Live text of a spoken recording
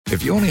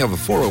If you only have a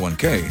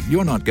 401k,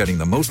 you're not getting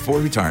the most for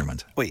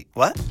retirement. Wait,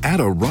 what? Add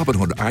a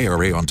Robinhood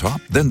IRA on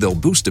top, then they'll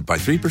boost it by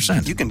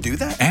 3%. You can do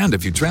that? And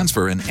if you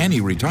transfer in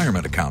any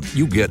retirement account,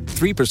 you get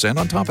 3%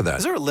 on top of that.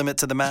 Is there a limit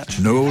to the match?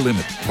 No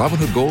limit.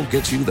 Robinhood Gold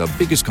gets you the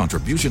biggest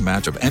contribution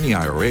match of any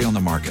IRA on the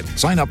market.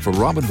 Sign up for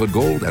Robinhood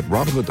Gold at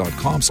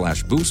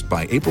Robinhood.com/boost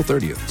by April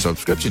 30th.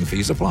 Subscription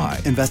fees apply.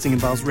 Investing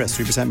involves risk.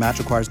 3% match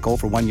requires gold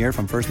for 1 year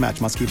from first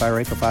match. Must keep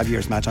IRA for 5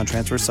 years. Match on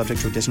transfers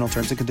subject to additional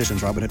terms and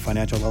conditions. Robinhood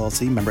Financial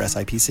LLC, member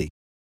SIPC.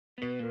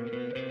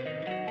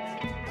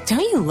 Don't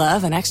you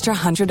love an extra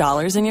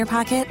 $100 in your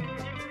pocket?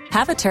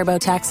 Have a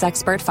TurboTax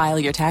expert file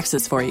your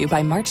taxes for you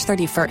by March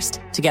 31st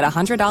to get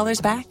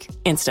 $100 back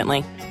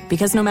instantly.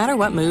 Because no matter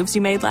what moves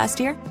you made last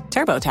year,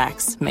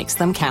 TurboTax makes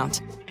them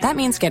count. That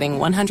means getting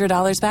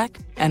 $100 back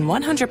and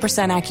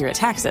 100% accurate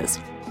taxes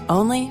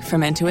only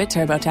from Intuit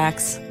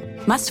TurboTax.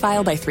 Must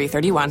file by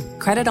 3/31.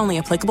 Credit only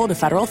applicable to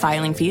federal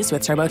filing fees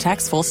with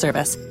TurboTax full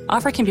service.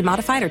 Offer can be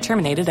modified or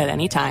terminated at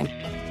any time.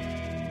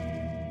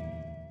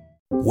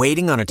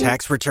 Waiting on a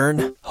tax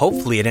return?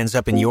 Hopefully it ends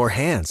up in your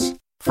hands.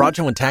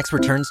 Fraudulent tax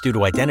returns due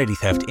to identity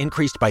theft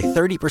increased by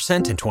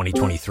 30% in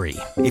 2023.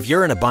 If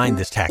you're in a bind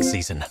this tax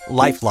season,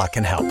 LifeLock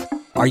can help.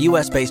 Our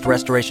U.S.-based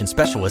restoration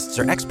specialists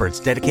are experts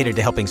dedicated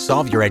to helping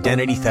solve your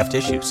identity theft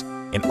issues.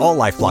 And all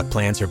LifeLock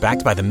plans are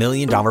backed by the $1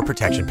 Million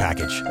Protection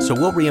Package. So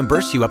we'll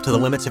reimburse you up to the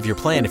limits of your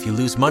plan if you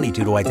lose money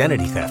due to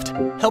identity theft.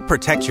 Help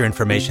protect your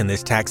information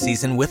this tax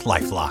season with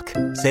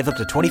LifeLock. Save up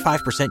to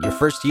 25% your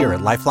first year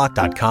at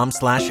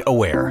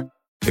LifeLock.com/aware.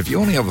 If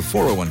you only have a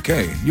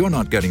 401k, you're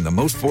not getting the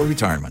most for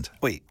retirement.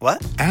 Wait,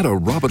 what? Add a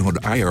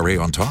Robinhood IRA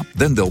on top,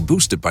 then they'll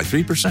boost it by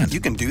 3%. You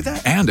can do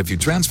that? And if you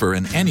transfer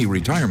in any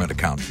retirement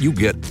account, you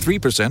get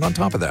 3% on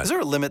top of that. Is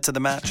there a limit to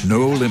the match?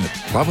 No limit.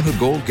 Robinhood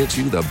Gold gets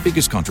you the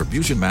biggest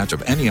contribution match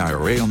of any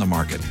IRA on the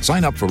market.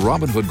 Sign up for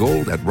Robinhood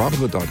Gold at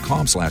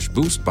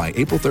Robinhood.com/boost by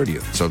April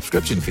 30th.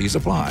 Subscription fees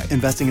apply.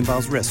 Investing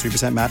involves risk.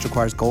 3% match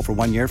requires gold for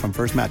 1 year from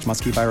first match.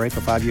 Must keep IRA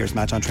for 5 years.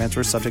 Match on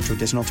transfers subject to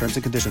additional terms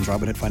and conditions.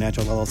 Robinhood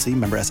Financial LLC,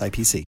 member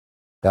SIPC.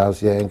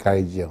 That's yeah,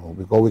 encourage you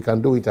because we can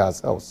do it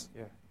ourselves.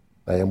 Yeah.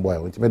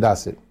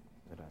 That's it.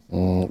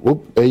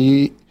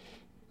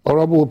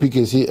 Honorable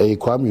PKC, a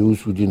Kwame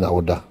Usudi na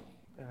order.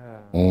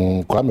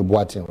 Kwame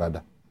Boating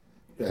rather.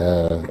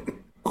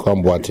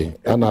 Kwame Boating.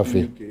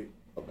 Anafi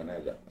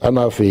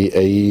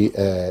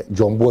a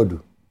John Bodu.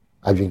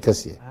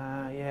 Avinkasi.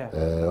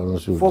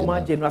 Yeah. Former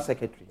General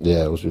Secretary.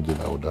 Yeah, Usudi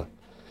na order.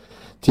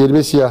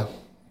 Tiebesia.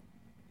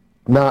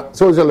 Na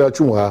social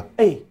chuma.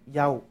 Hey,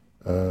 yao.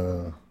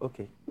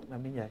 Okay.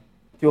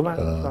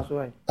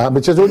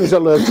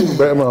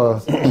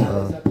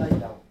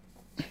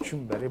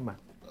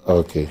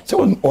 Okay.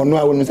 So on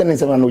I wouldn't send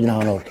someone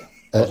now.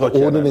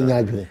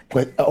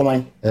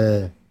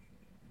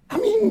 I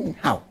mean,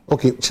 how?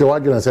 Okay, so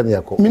what you send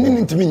Yako?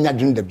 Meaning to me, not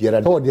during the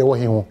beer. Oh, dear, what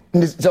him?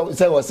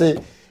 So I say,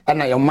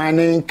 and I am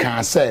mining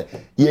can say,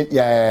 yet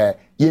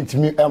to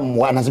me,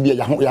 one has to be a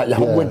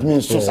Yahoo went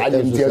me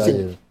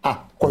society.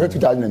 Ah,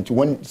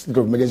 2001 state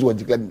of magazine was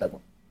declared that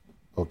one.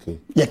 Okay.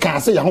 You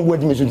can't say how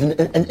word mission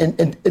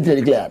and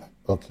declared.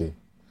 Okay.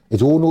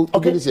 It's all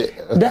okay.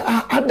 There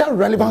are other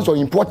relevance or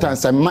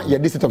importance and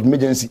this state of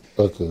emergency.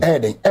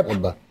 Okay.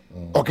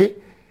 Okay.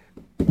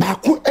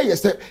 But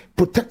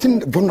protecting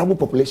the vulnerable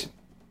population.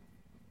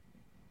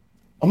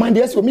 I mind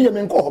yes, me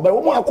and call, but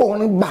one call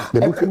on back.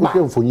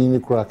 The for you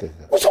crack.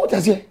 What's all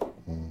that here?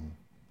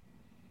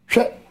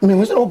 Me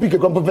was no pick a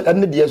compliment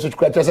and the years which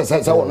crackers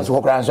as I want to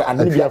walk around and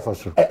maybe a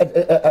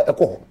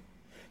call.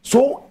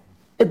 So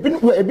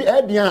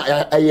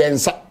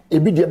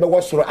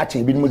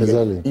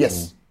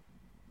yes.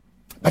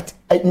 But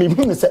I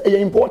mean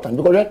say important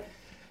because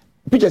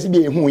pictures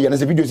be who ya na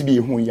videos be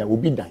who ya will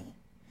be dying.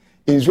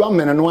 Is one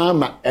man no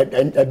ama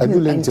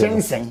lentil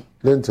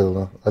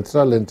no. It's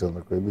not lentil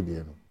no be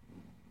there no.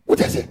 What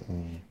is it?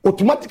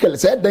 Automatically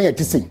say dan ya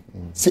tisi.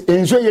 Se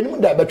enso ye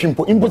nim da ba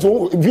twimpo input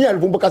via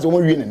bo because wo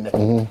wi ne.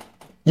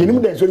 Ye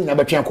nim da enso ni na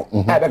ba twako.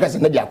 Ah ba ka se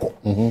na dia ko.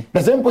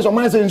 Na se mpo so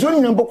man se enso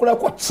ni na bokura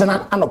ko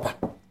tsena anopa.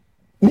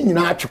 Ni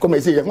nyina atwe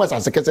come say ye masa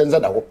se kese nza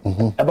da wo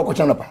e ba ko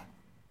chana pa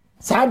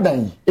sa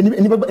dan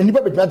eni ba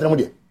betuma dram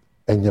de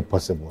enye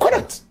possible.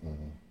 Correct.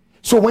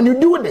 So when you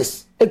do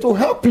this, it will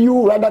help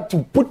you rather to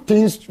put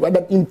things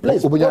rather in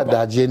place.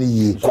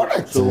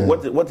 Correct. So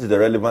what is the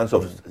relevance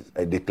of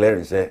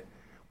declaring say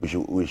we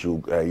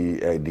should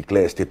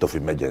declare a state of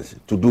emergency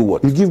to do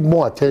what? You give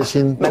more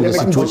attention to the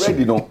situation.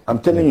 Already, no, I'm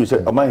telling you,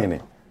 say,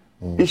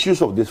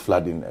 issues of this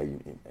flooding,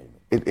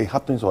 it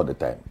happens all the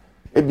time.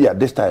 Maybe at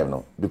this time,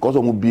 no, because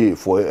of be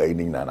for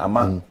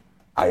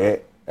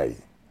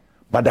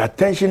but the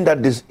attention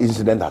that this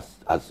incident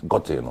has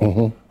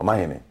gotten,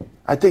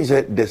 I think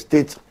that the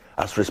state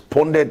has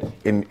responded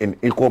in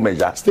equal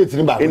measure. State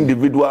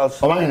individuals.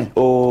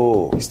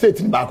 State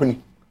in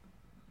Bakuni.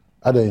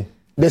 Are they?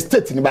 The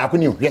state in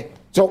Bakuni. Yeah.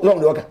 So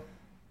long worker.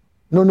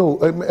 No.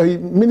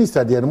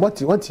 Minister, there.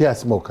 What he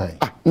has more kind?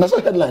 That's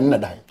a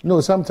headline.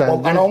 No,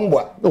 sometimes.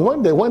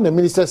 When the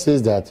minister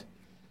says that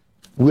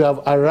we have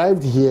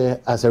arrived here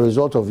as a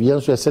result of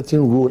a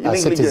certain rule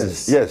as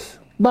citizens. Yes.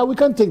 But we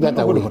can't take that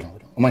away. We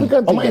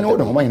can't take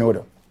that away.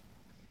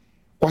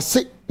 Or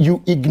say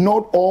you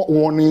ignored all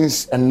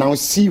warnings and now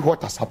see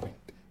what has happened.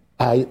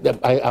 I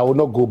will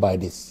not go by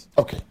this.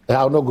 Okay.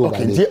 I will not go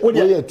by this.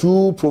 You're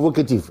too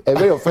provocative and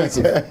very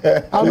offensive.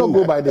 I will not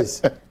go by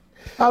this.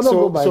 I will not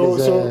go by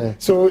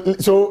this. So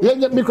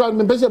yeah, because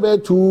I'm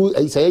too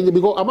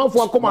because I'm out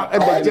for come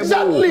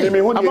exactly.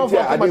 No.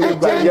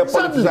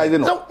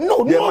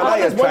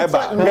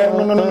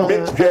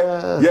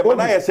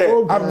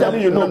 I'm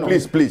telling you, no,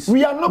 please.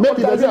 We are not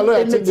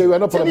politicizing. We are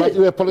not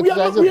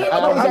politicizing.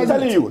 I'm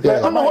telling you.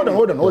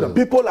 Hold on.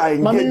 People are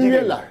engaging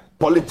in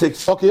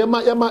politics. Okay, we are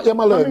not saying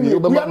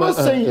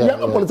we are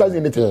not politicizing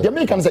anything. The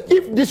Americans say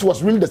if this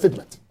was really the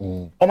statement,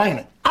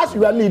 as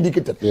you really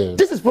indicated,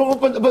 this is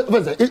provoking.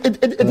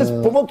 It is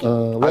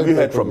provoking. Have you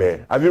heard from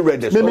her? Have you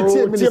read this?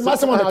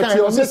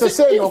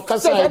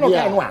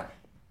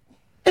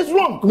 It's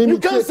wrong. You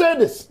can't say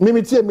this.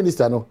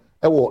 Minister no.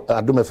 Ewo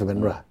adome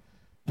femenra.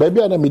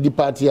 Baby ana midi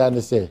party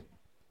and say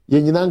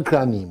ye nyina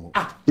nkra ni.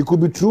 It could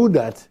be true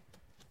that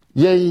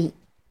ye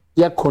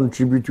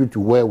contribute to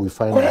where we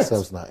find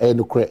ourselves now. And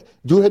do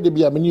you hear the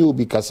be amini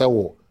obi kasa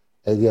wo?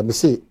 Me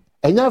say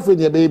enya fe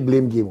ne be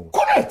blame game.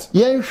 Correct.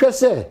 Ye nhwe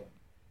say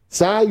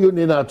sa you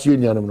need na tu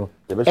nuanom no.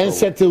 And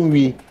certain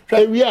we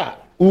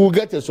will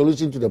get a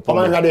solution to the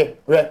problem. What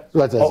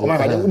do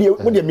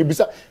me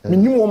bisa me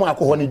nim wo ma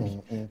akọ ne bi.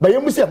 Ba ye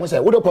musa mo say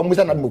wo do kwa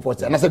musa na mo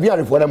force na se bia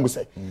refo na mo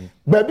say.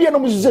 Ba bia no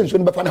mo say nso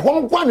be fa na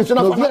ho kwa ne so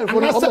na fa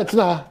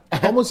na.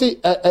 Almost say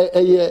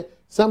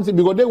something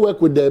because they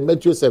work with the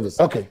metro service.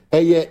 Okay.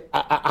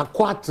 A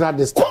quarter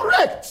distance.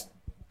 Correct.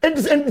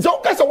 It's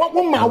okay. So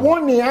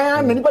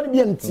anybody be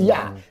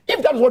antia.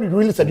 If that's what you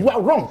really said, you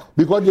are wrong.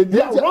 Because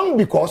they are wrong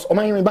because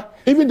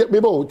even the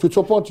people to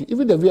support you.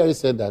 Even the VRA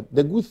said that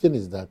the good thing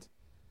is that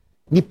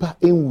nipa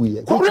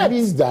enwe, which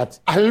means that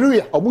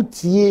hallelujah.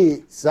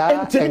 Omutie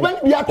sa.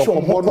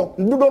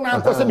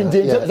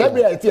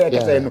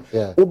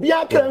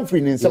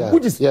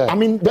 Which is I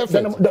mean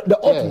the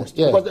utmost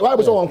because the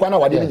Bible says one kwana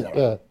wadi.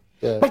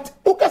 But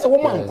ukasa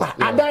woman kwa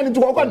adan to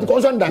go to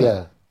concern.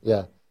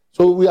 Yeah.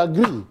 So we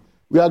agree.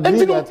 We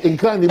agree that in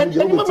crime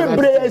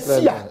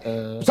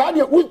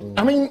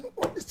I mean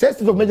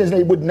state of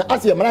emergency would not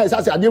ask him as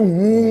I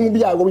didn't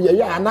be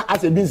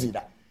as a busy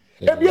that.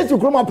 ABS to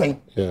come up.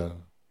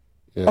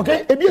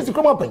 Okay, ABS to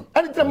come up.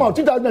 And time out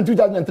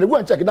 2003 go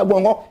and check that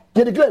one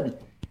get declared.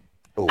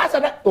 I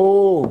said that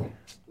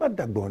but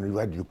that bond,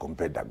 why do you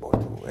compare that bond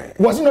to?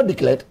 Was it not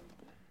declared?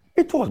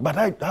 It was, but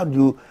how do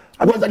you?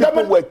 Was the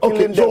government were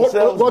killing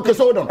themselves? Okay,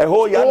 so hold on. A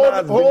whole yard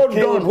has been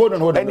killed. Hold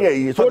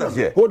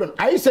on.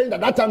 Are you saying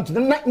that time to the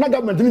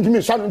government didn't give me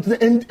a shot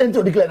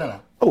into declare?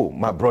 Oh,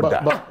 my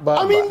brother.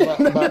 I mean,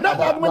 that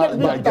government has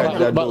been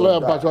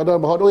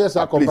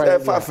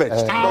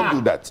far-fetched. Don't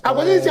do that. I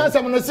was listening to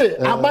someone say,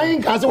 I'm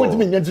buying cancer with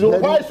me. Why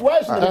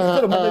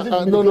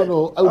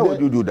no. How would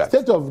you do that?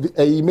 State of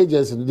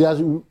emergency,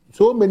 there's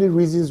so many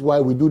reasons why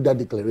we do that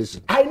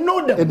declaration. I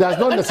know them. It does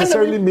not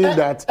necessarily mean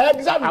that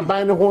exactly. I'm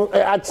buying the whole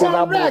correct. So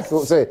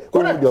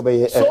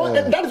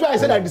that is why I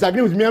said I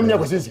disagree with me.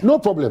 No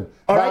problem.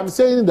 But I'm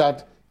saying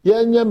that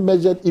you're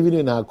measured even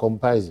in our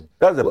comparison.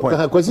 That's the point.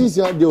 Because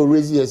they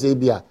already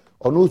SABia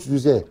or no to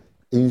say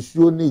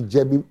insurance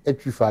Jebi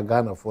Etrifa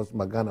Ghana for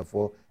Magana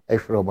for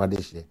Extra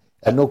Madeshe.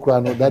 And no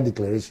crown that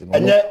declaration.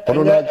 June,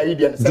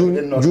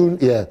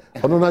 yeah.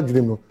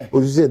 June,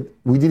 or you said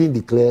we didn't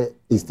declare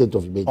a state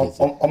of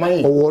emergency.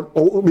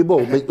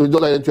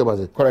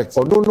 Correct.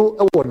 Or no,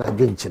 I want to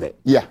drink today.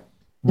 Yeah.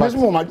 But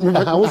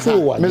I also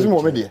want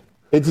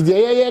it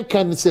is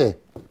can say,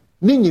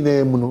 Nini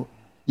Nemuno,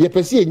 ye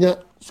perceive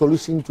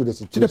solution to the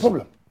situation. To the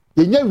problem.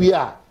 We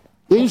are.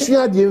 In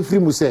share the free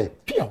muse.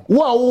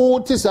 Wow,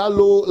 tis a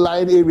low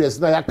lying areas.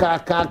 Na ka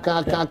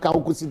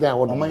sit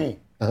down on my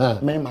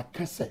man.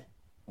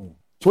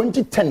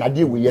 2010 I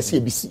deal with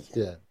SABC.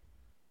 Yeah.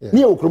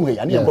 Near Okrum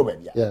here, near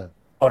Bobia.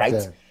 All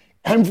right.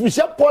 And we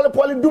shall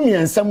poly do me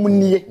and someone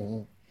near.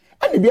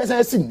 And the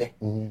BS seen there.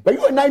 But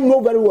you and I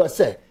know very well,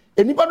 sir.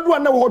 Anybody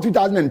don't know what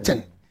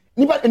 2010.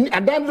 I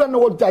don't know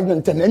what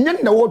 2010. And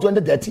then the war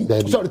 2013.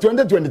 Sorry,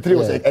 2023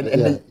 was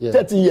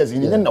 30 years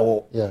in the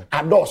war. Yeah.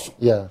 And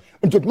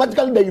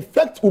automatically the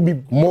effect will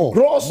be more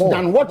gross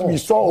than what we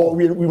saw or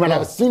we might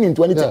have seen in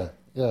 2010.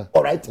 Yeah.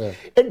 All right.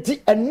 And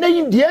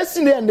then the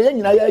SNA and the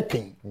United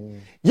King.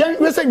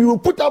 We say you will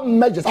put up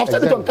measures. I've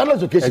said it on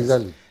countless occasions.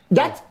 Exactly.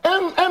 That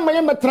M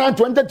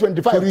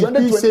 2025,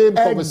 2020.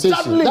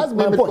 Exactly. That's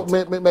my point.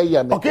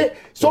 Okay.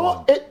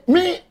 So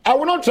I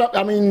will not try.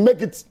 I mean,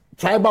 make it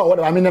tribal or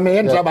whatever. I mean,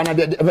 tribal. I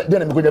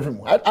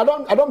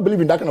don't believe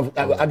in that kind of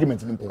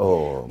argument.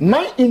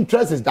 My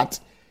interest is that.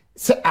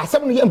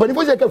 But if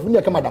you say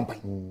come madam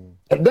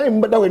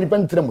then but when you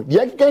pen them the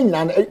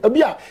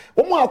ebia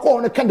omo akọ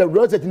on kind of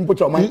rose in put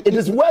your mind it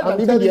is well that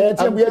even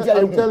the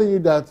I'm telling you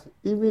that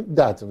even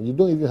that you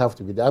don't even have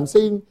to be there. I'm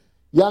saying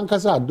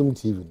Yankasa Adum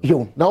TV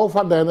now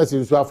for Diana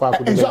in so far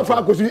and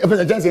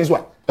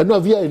no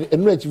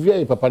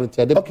via papa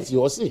deputy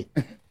or say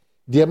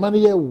the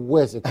money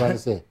where's the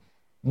say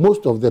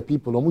most of the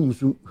people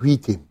use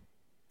wheat him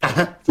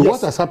So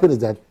what has happened is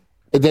that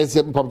there's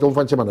a problem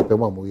for chairman of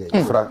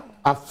Pema.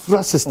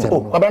 Afra system.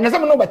 Oh, but I'm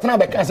not better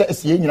back as a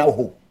CA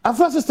now.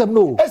 Afra system,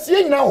 no. A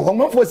CA now,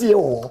 home for CA.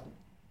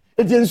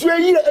 It's in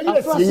Sway,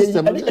 Afra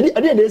system. I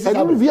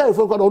don't know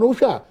for God, no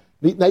sure.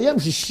 Na yam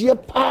share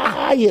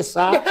pa yes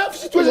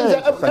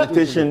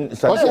sanitation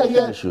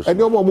issues and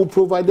no more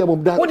provide them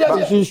of that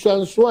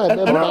institution so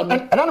and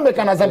I make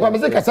an example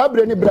say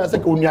kasabre ni bra say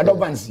ko nuado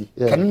vansi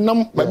kan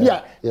nam ba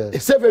bia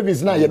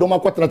service na ye do ma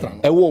kwatra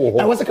e wo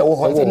ho say ka wo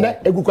ho say na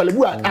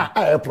egukwalebu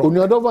a pro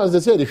nuado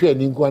vansi say dey hwe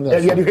ni nkwa na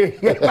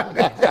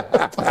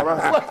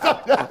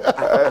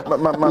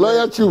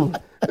lawyer chief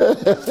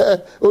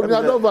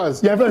nuado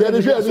vansi ye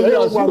dey hwe ni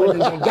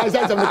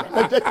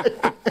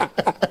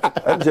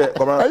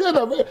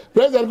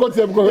President got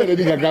them go ahead and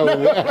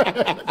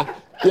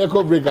you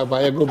go break up.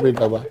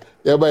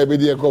 Yeah, by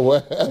media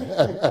go.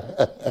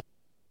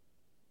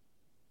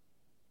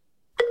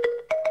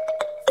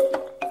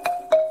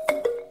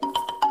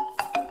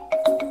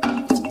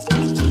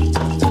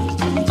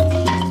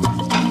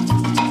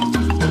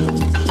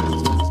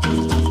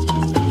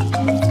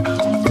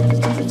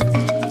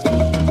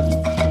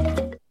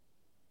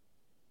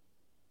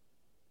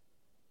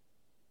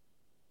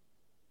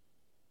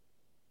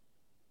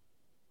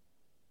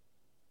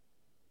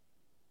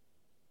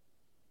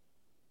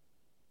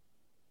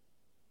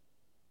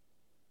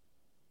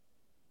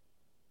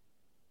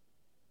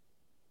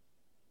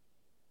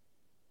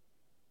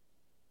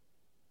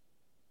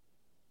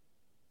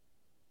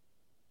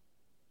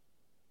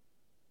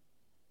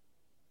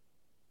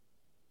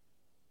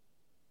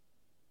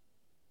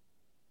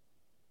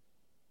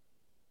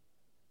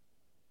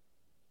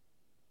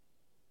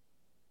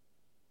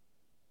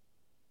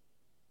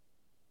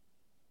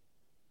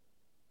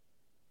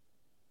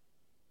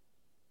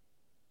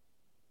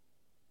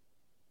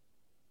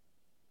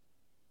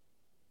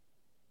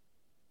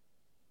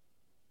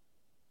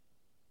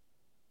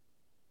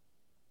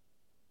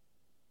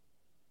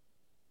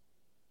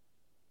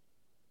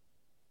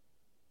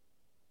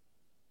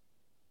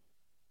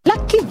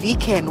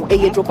 VK no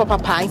e drop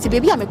papa nti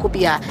baby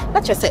amekobia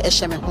na chese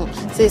ehye ho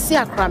se si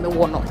akra me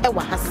wo no e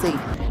wa ha sei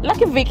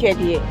Lucky VK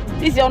dear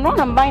this your no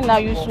number now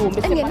you so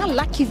me say na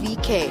Lucky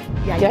VK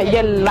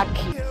yeah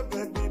lucky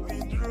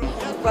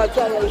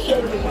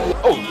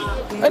oh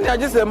and I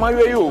just say my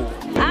way you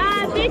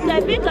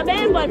VK be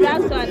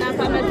drugstore na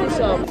pharmacy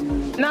shop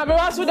na be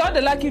wasu do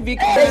the Lucky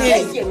VK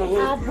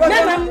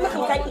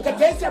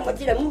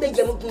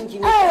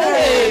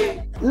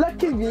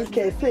Lucky VK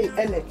say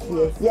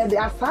eletie ye de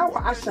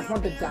asawa ahye ho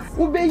deda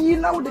ubeyi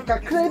na wo de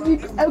kakra bi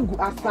agu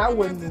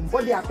asawa nim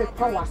wo de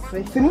apepa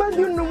wase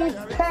simadu num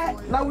pe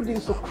na wo de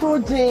so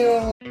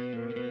kroje.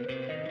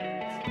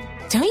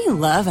 Don't you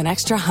love an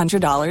extra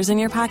 $100 in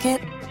your pocket?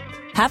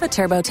 Have a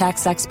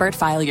TurboTax expert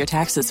file your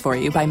taxes for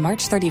you by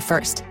March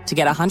 31st to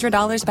get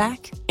 $100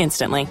 back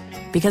instantly.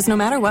 Because no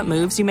matter what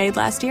moves you made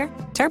last year,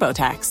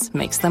 TurboTax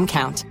makes them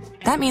count.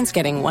 That means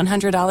getting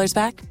 $100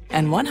 back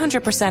and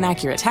 100%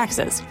 accurate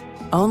taxes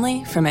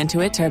only from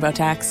Intuit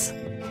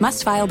TurboTax.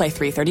 Must file by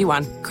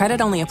 3/31.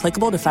 Credit only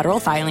applicable to federal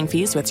filing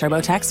fees with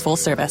TurboTax full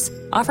service.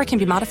 Offer can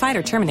be modified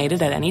or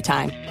terminated at any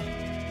time.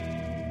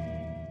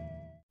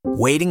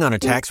 Waiting on a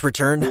tax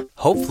return?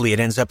 Hopefully it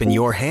ends up in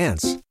your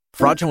hands.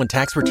 Fraudulent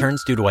tax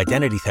returns due to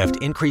identity theft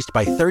increased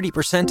by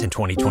 30% in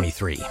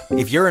 2023.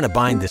 If you're in a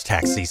bind this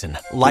tax season,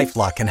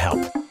 LifeLock can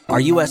help. Our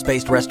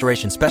U.S.-based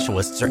restoration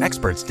specialists are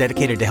experts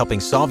dedicated to helping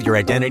solve your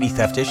identity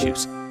theft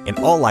issues. And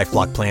all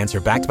LifeLock plans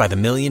are backed by the $1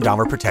 Million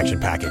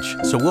Protection Package.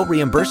 So we'll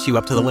reimburse you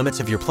up to the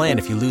limits of your plan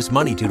if you lose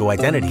money due to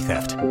identity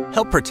theft.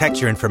 Help protect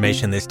your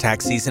information this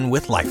tax season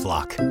with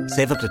LifeLock.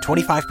 Save up to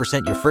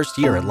 25% your first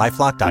year at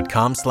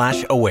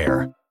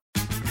LifeLock.com/aware.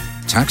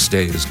 Tax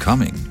day is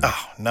coming.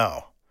 Oh,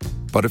 no.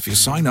 But if you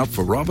sign up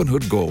for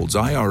Robinhood Gold's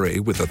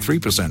IRA with a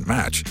 3%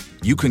 match,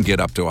 you can get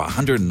up to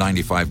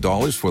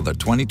 $195 for the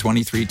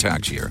 2023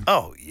 tax year.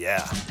 Oh,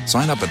 yeah.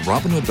 Sign up at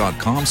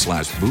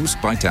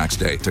Robinhood.com/boost by tax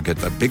day to get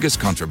the biggest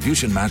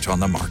contribution match on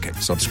the market.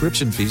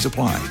 Subscription fees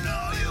apply.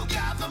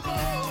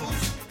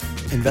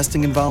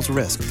 Investing involves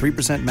risk.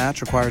 3%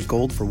 match requires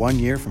gold for 1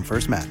 year from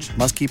first match.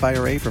 Must keep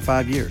IRA for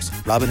 5 years.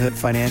 Robinhood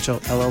Financial,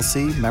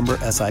 LLC, member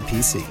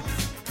SIPC.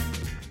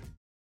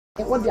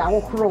 What the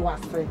awokro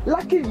wase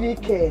Lucky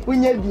VK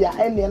unya bia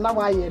ene na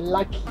wa ye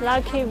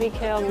Lucky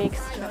VK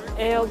mixture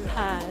air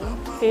pan.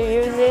 If you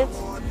use it,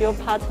 your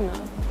partner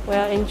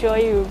will enjoy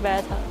you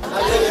better.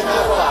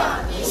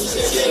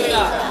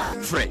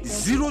 Fred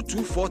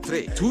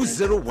 0243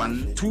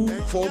 201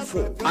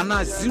 244 and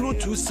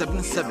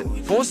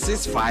 0277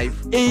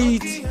 465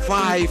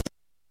 85.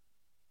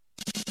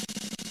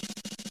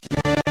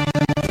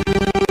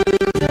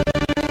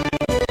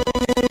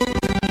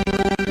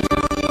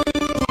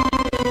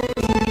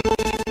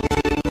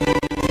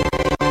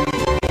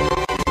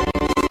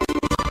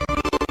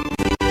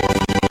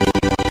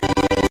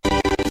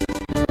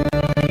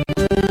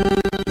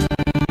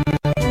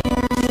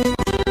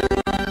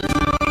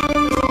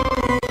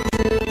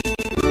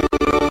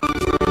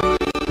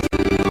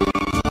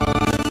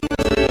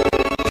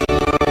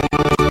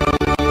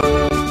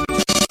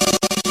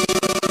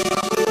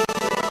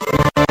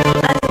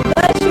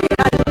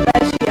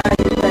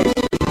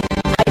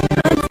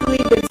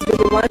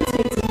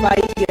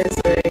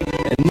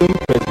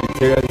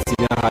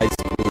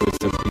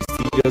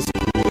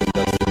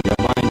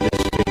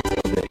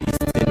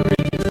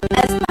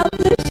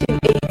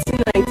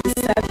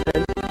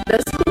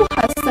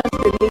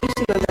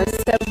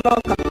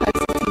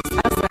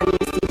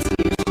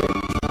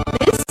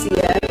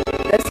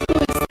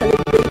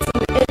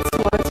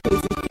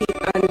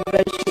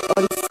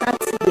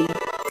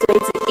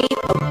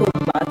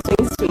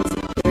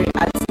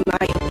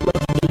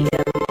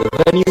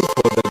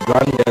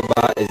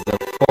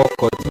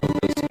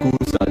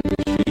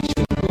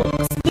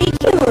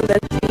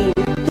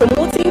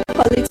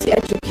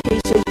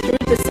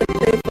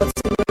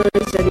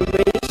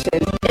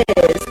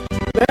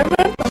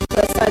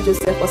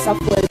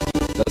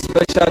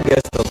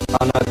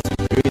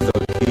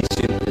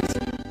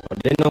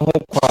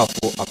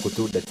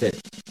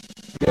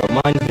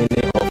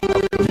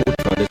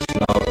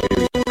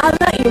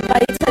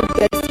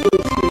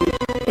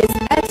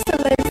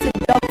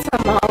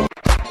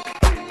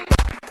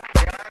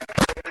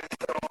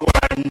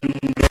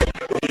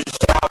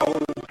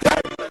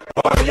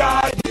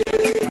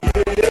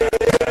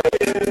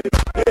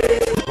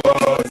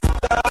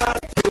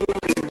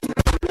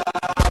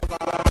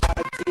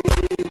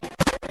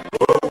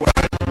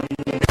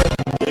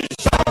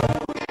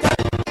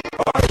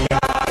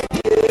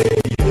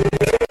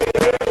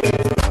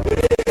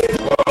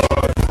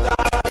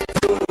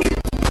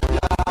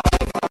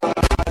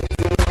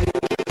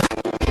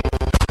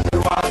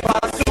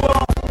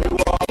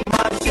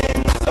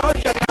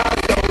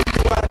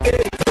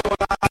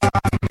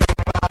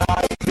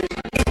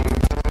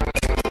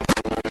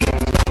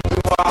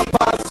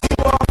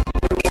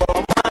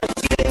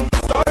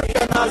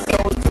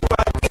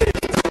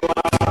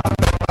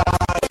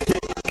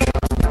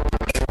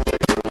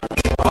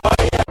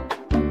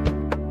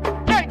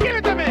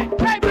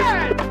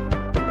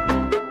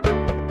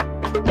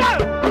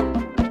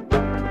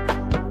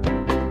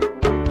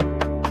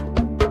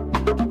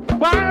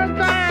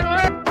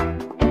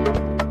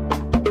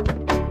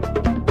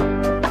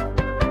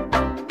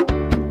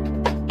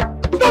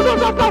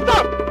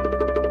 Stop!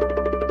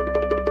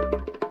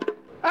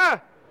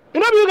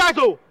 Enough you guys,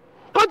 oh!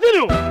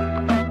 Continue!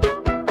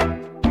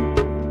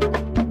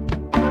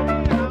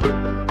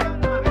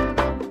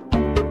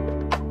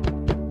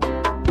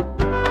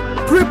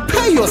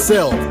 Prepare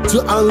yourself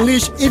to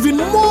unleash even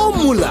more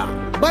moolah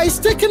by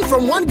staking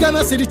from 1 Ghana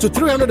cedi to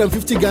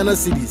 350 Ghana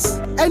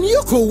cedis. And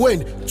you could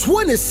win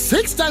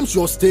 26 times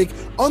your stake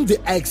on the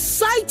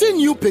exciting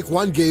new Pick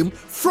 1 game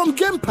from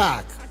Game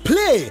Park.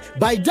 Play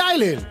by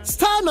dialing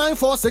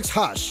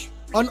 *946#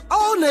 on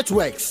all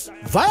networks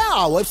via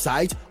our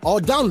website or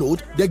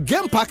download the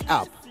Game Park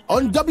app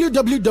on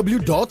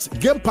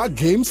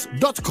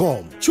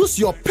www.gameparkgames.com. Choose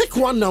your Pick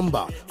 1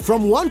 number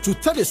from 1 to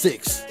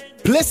 36.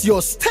 Place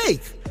your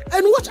stake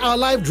and watch our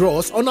live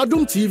draws on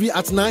Adum TV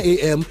at 9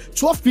 a.m.,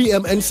 12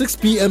 p.m. and 6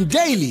 p.m.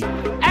 daily.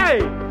 Hey,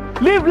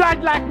 live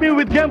life like me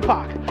with Game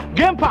Park.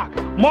 Game Park,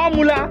 more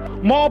moolah,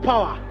 more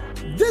power.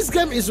 This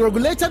game is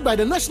regulated by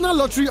the National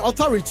Lottery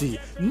Authority,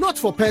 not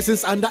for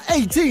persons under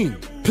 18.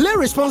 Play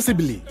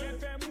responsibly.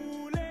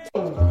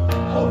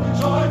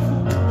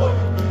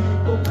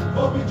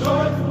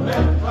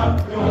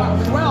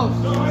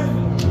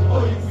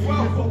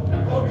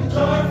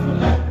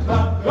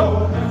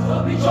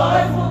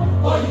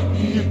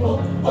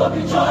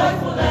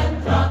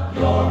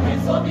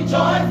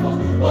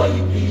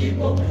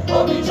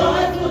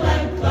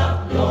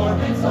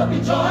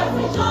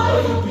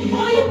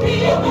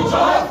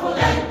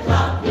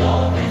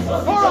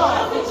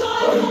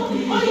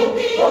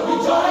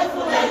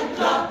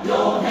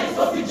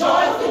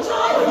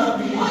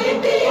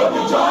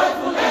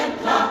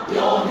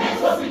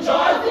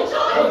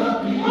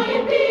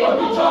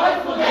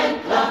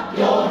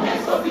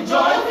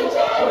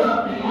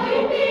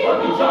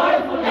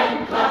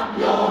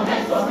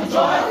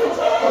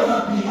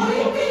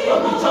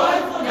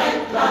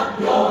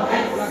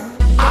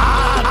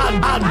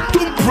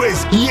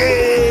 Praise,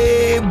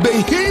 yeah, be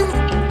him.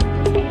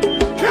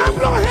 Clap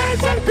your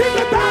hands and give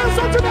the dance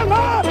unto the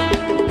Lord.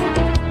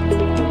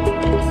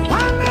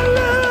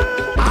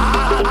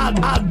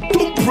 Hallelujah.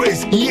 Do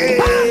praise,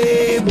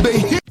 yeah, be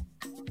him.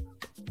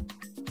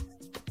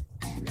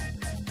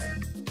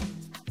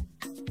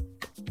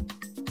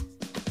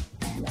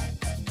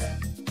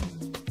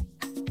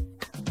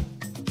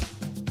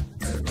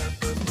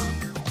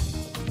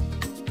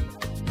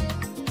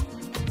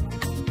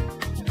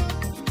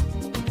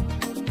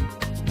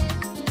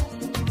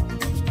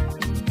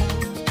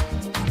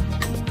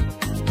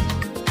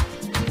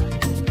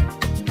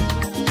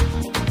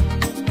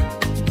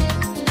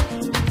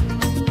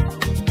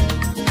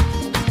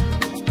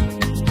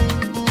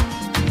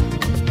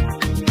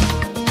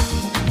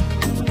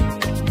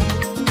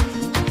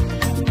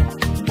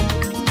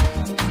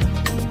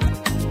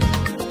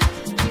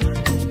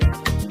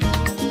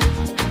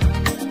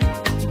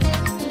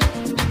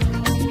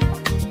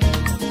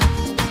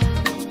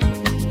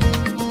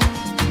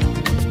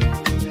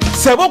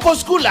 Sebo ko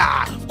school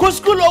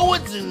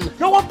wouldn't.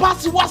 No one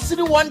pass you was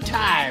city one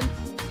time.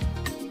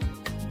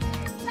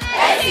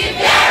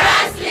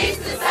 Perseverance leads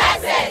to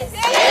success.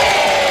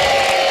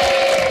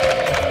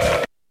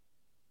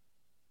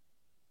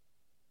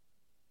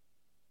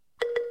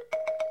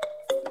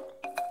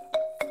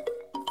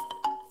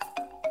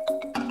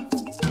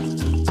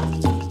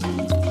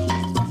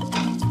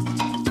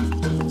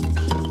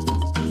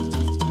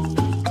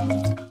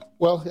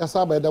 Well, yes,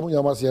 I'm a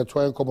Damuyamas here,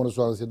 trying common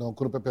swans in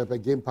Uncle Pepe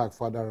Game Park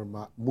Father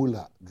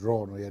Mula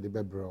draw no yadi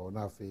bebro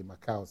na fe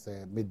Macau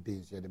say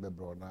midday yadi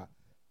bebro na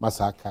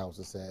Massa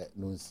cows say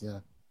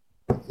Nunsia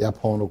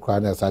Yapon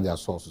Ukraine as their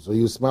sources. So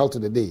you smile to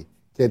the day,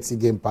 can't see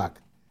Game Park,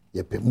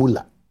 Yepe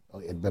Mula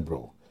or Ed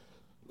Bebro.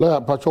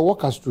 Lawyer, Patrol,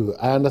 walk us through.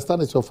 I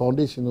understand it's your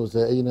foundation,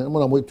 you know,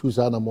 I'm going to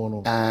say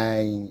mono.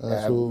 I'm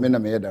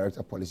a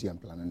director policy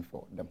and planning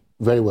for them.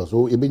 Very well.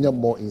 So you bring up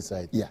more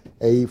insight. Yeah.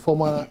 A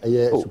former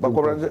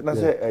but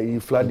say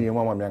flooding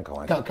mama mianka.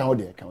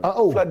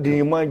 Oh,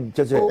 flooding man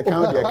just now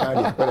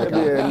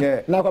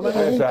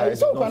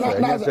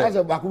as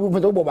a back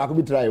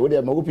we try. What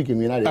am I picking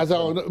me? As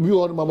I we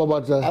want mama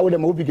but I would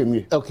have picking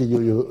me. Okay,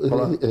 you.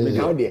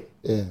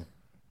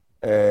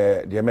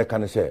 The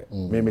American say,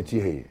 me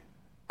tea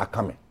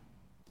akame.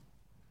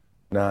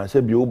 Na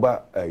se bi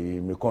oba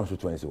me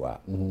constituency wa.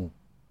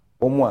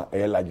 Omo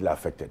a largely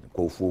affected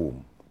ko fo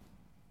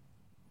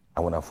I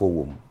want to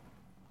forward.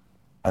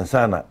 And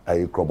sana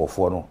a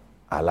crobofo no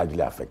are largely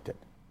affected.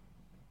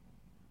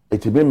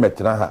 It will be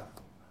metraha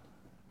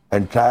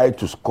and try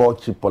to score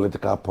cheap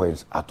political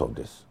points out of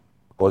this.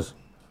 Because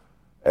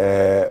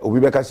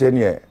Obibeka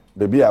Senior,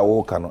 baby I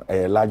walk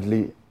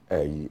largely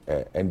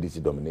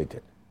NDC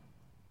dominated.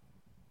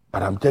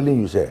 But I'm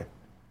telling you, sir,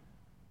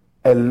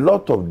 a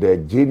lot of the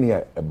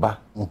junior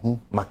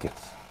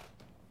markets.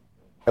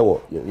 A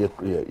lot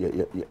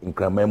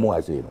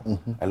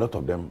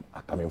of them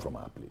are coming from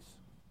our place.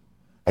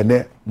 And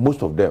then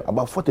most of them,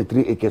 about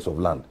 43 acres of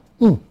land.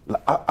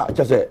 I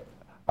just said,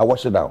 I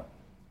wash it down.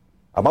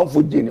 About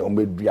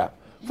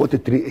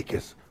 43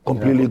 acres,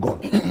 completely gone.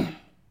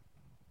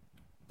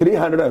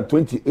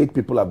 328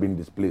 people have been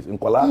displaced. In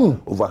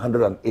Kuala, over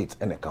 108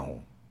 in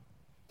account.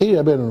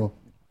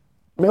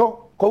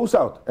 Meo, go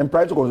south and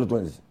prior to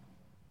constituency.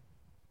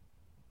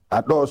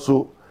 At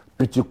also,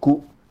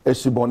 Pichiku,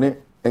 Esibone,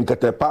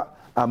 Nkatepa,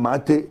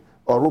 Amate,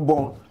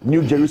 Orobon,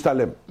 New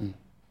Jerusalem.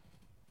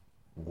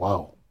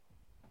 Wow.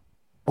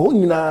 Oh,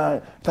 it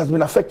has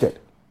been affected.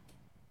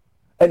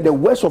 And the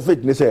worst of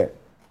it, they say,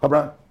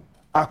 Abraham,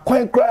 I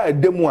quite cry a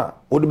demoa,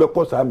 or the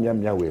because I'm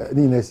yam.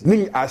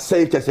 I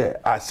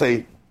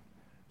say.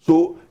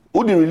 So,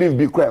 would the relief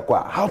be cry?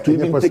 How to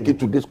even take it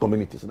to these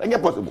communities? It's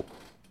not possible.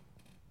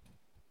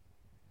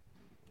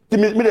 I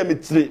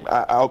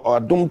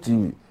don't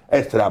TV.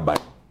 Extra buy.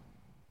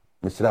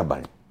 Mr.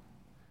 Buy.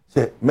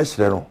 Say,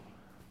 Mr. No.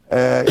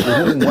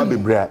 You won't be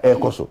brea air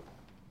coso.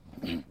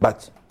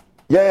 But,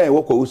 yeah,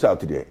 walk out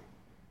today.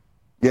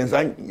 Yes,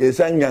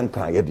 I'm young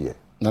can get here.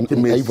 Not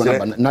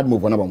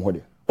move on about what.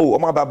 Oh,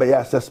 I'm about by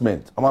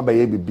assessment. I'm about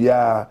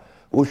BBR.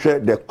 Who share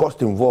the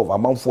cost involved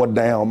among 4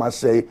 down, I must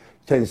say,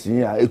 10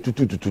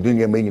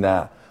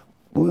 to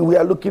we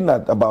are looking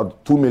at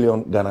about 2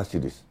 million Ghana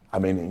cedis. I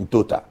mean, in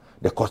total,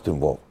 the cost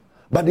involved.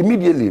 But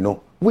immediately,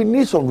 we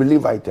need some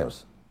relief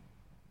items.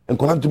 And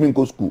come to me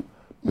go school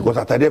because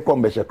at the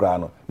come beshe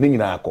krano,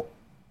 nina ako.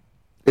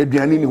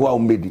 Ebiani ni wa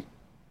umedi.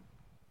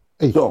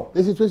 So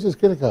the situation is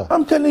critical.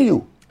 I'm telling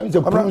you. I'm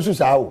telling you.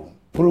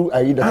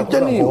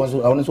 I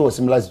want to show a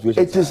similar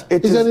situation.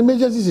 It is an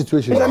emergency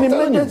situation. It's an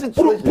emergency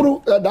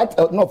situation.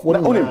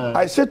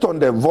 I sit on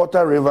the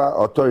Volta River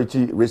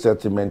Authority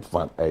Resettlement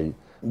Fund, a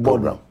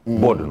program.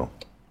 Board, no.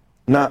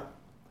 Now,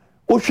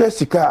 Oshe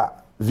Sika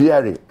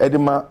Viari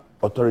Edema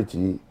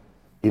Authority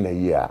in a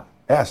year.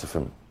 I asked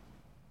him.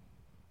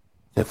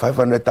 The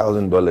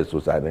 $500,000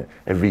 was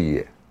every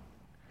year.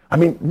 I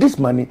mean, this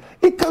money,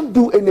 it can't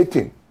do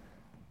anything.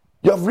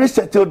 You have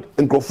resettled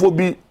in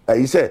Krofobi,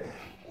 he said,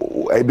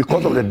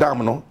 because of the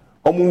dam, no?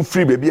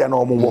 Free baby and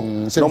no more.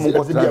 No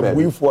more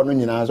baby.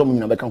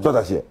 So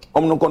that's it.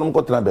 No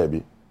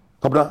baby.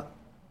 Kabra,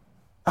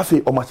 I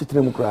feel on my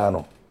sitting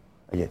crano.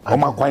 On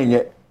my coin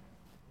yet.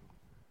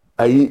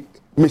 I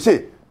may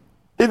say,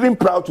 even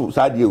proud to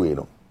side you, you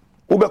know.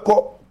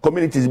 Ubeko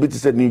communities bit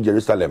said New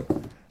Jerusalem.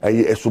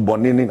 A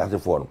subordinate as a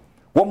form.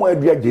 One more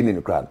idea in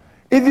the crowd.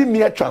 Even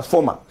near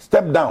transformer,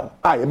 step down.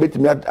 I bet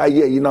me at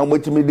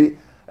me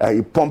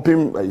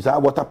pumping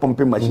water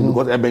pumping machine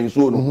because I've been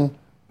so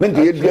then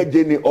the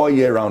journey all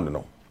year round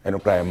no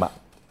and cry ma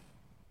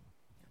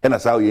and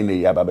that's how you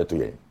need to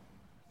you.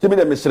 Tell me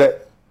the Mr.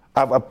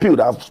 I've appealed,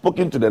 I've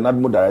spoken to the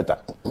NADMO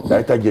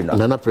director general.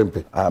 Nana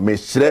Prempe.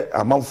 Mr.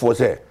 Among for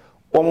say,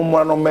 no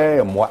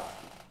me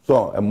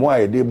so and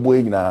why they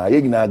boy na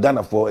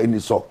Ghana for any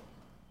so.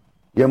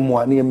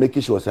 Yemwa ni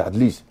making sure at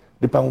least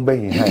the pound be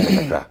in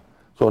hand.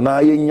 So now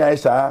you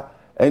sa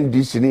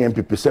NDC and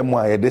NPP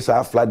somewhere this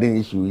flooding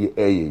issue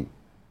they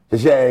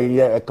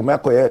say come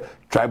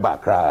tribal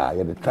cry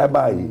the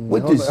tribal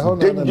which is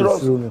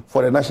dangerous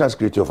for the national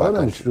security of our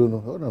country.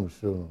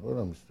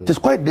 It is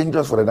quite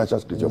dangerous for the national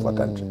security of our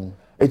country.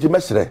 It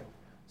is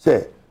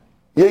say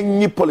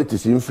any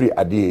politics in free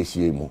at the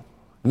ACMO.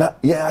 Now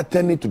you are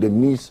attending to the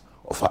needs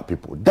of our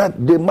people.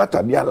 That they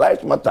matter, their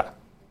lives matter.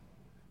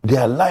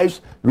 Their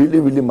lives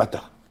really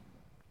matter.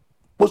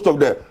 Most of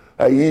the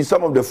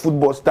some of the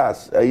football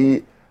stars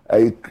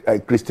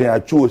Christian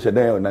Achu said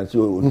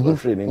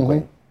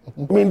training.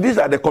 I mean, these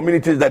are the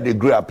communities that they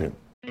grew up in.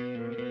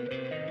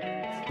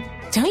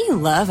 Don't you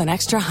love an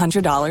extra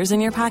 $100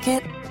 in your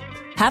pocket?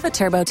 Have a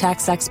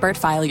TurboTax expert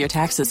file your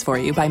taxes for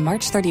you by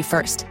March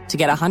 31st to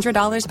get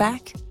 $100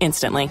 back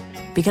instantly.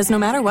 Because no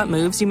matter what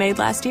moves you made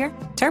last year,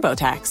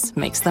 TurboTax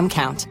makes them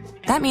count.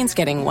 That means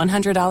getting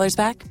 $100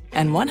 back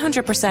and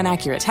 100%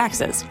 accurate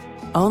taxes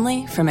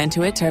only from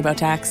Intuit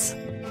TurboTax.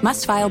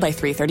 Must file by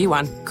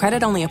 3/31.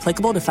 Credit only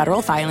applicable to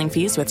federal filing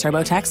fees with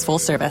TurboTax full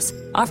service.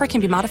 Offer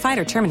can be modified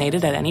or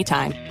terminated at any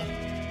time.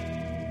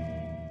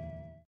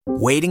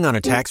 Waiting on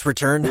a tax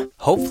return?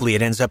 Hopefully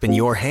it ends up in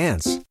your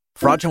hands.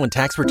 Fraudulent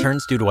tax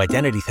returns due to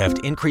identity theft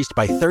increased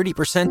by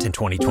 30% in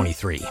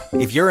 2023.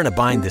 If you're in a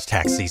bind this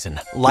tax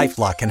season,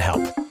 LifeLock can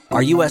help.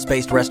 Our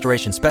U.S.-based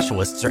restoration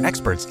specialists are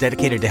experts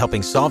dedicated to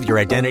helping solve your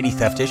identity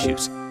theft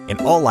issues. And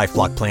all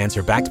LifeLock plans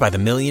are backed by the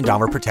 $1 Million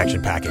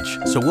Protection Package.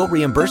 So we'll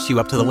reimburse you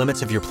up to the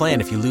limits of your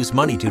plan if you lose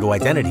money due to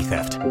identity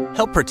theft.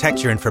 Help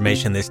protect your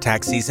information this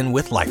tax season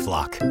with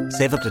LifeLock.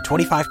 Save up to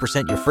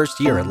 25% your first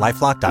year at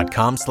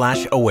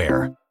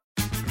LifeLock.com/aware.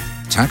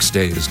 Tax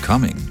day is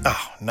coming.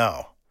 Oh,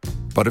 no.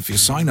 But if you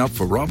sign up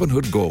for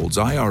Robinhood Gold's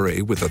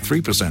IRA with a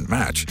 3%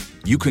 match,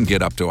 you can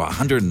get up to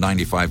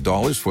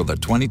 $195 for the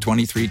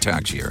 2023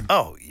 tax year.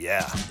 Oh,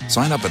 yeah.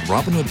 Sign up at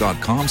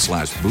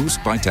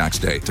Robinhood.com/boost by tax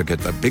day to get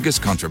the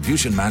biggest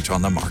contribution match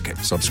on the market.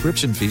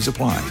 Subscription fees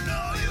apply.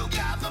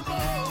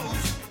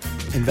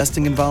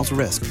 Investing involves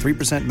risk.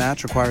 3%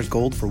 match requires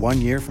gold for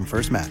 1 year from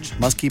first match.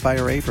 Must keep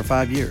IRA for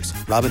 5 years.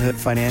 Robinhood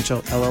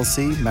Financial,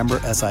 LLC, member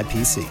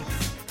SIPC.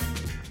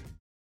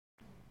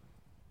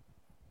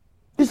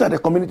 These are the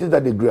communities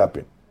that they grew up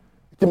in.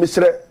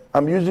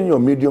 I'm using your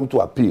medium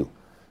to appeal.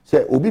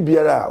 Say, Obi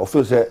Biara, or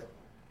say,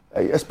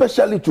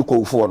 especially to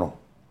Kofono.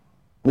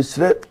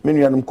 Mr.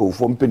 Minianum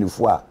Kofon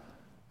Penifua,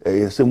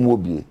 some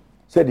Mobi,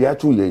 said the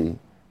Atu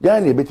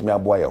yan na betimi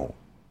aboa ye ho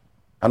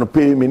ano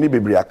pay me ni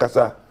bebre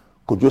akasa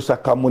kojosa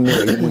kamone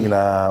e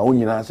nyina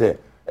onyina se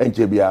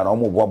enche bia na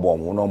omo boabo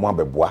omo na omo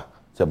abeboa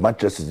se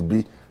mattresses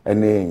bi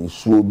ene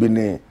nsuo bi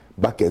ne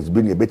buckets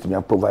bi ne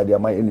betimi provide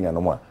ama enu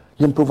no mo a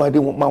yen provide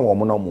ma wo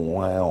mo na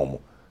mo han omo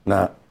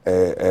na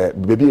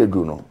baby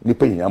edu no ni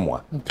pe nyamo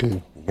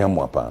okay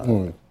nyamo pa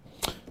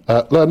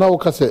now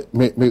ka say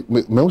me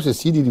say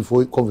CDD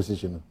for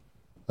conversation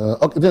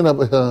okay then I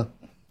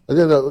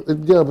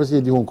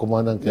person di hon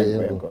command and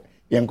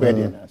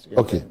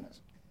okay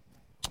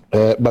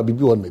but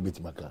bibi won me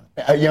beti maka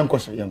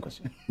yankoso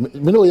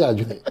me no ya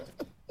adwene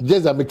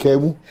just am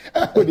kemu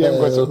o de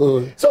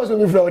yankoso so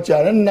me flow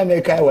cha na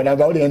me kai wona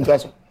ba o de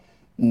yankoso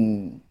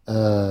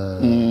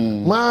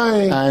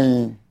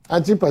my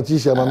Auntie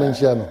Patricia no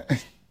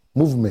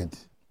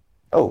movement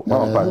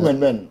movement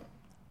men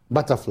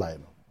butterfly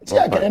no see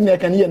I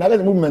can hear na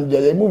movement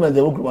the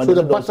so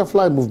the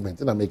butterfly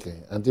movement in America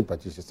Auntie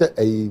Patricia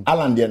say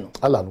Alan there no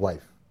Alan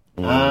wife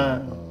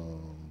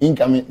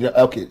incoming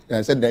okay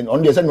I said then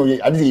on the said no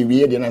I did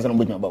we the answer no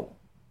bout about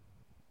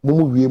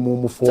mumu wie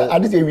mumu for I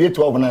did we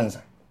 12 na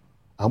answer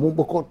amu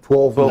boko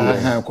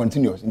 12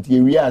 continuous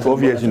until we are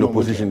 12 years in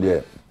opposition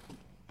there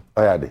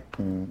ayade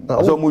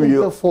so mu wie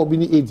 4 bi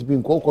ni 8 bi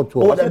nko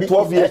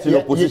 12 years in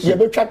opposition you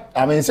be track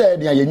I mean say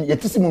there you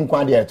tisi mu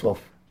nko there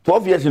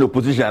 12 years in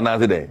opposition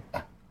another day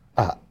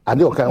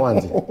ade o kan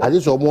wanti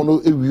ade so mo no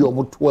ewi o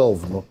mo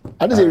 12 no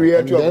ade say we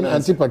 12 then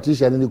Auntie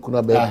Patricia ni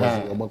kuna be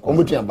o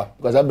mo tiamba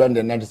because I brand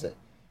the not say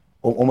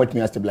o mo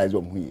timi stabilize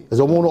o mo here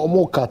so mo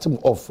no cut him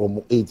off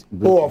from 8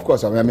 oh of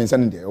course I mean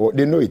sending there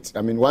they know it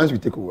I mean once we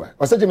take over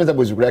o say Mr.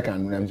 Bozukura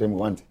kan I'm saying we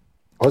want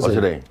what's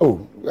today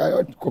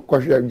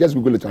just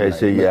Google it I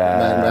say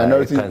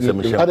minority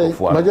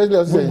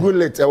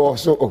Google it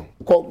so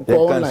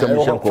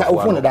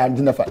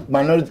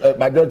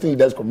minority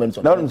leaders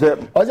convention now say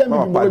I say me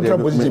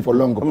position for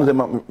long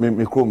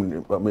me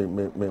come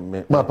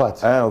my part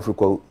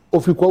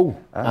Ofikwa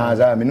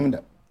za minimum da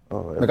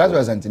because we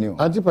are Santinio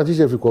Auntie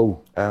Patricia Ofikwa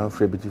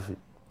Frebitifi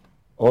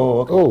oh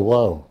okay oh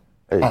wow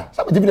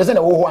sabe tibi say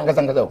na wo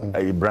angasa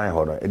Ibrahim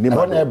hono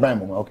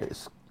Ibrahim okay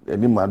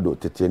Animado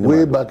tete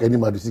way back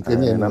animado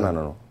sikeni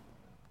no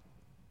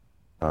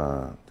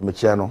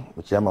tumechiano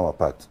mama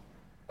part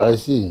I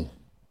see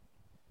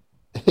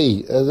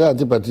hey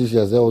Auntie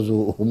Patricia say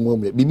also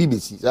bibi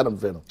besi say am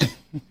friend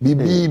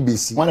bibi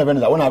besi one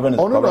event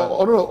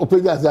ono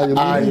opeja say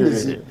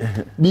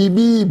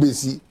bibi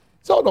besi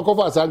so no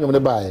cover say anyom ne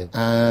buy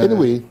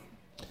anyway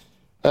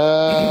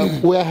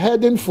we are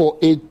heading for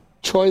a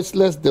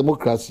choiceless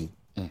democracy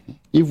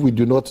if we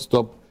do not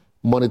stop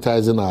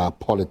monetizing our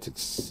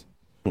politics.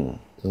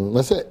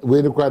 Na say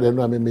we ni kwa de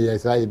no me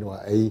yes I know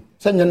eh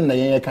senyen na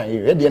yen kan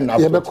e de na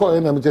ye be call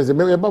na me chese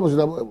me ba mo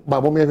na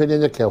ba mo me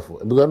hwe careful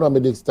because no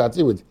me dey start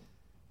with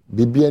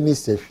bibia ni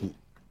sefi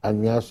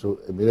anwa so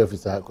me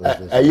refisa ko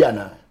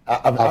na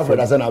Alfred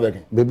asana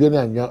abeke bibia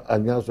ni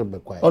anwa so be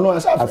kwa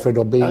Alfred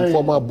obey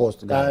former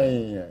boss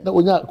guy na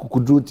onya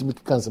kukuduru timi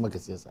kansa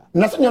makese sa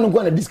na so nya no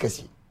kwa na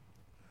discuss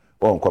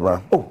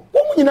nkobra wo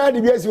mu nyina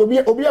de bia si obi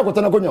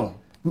akota na konyo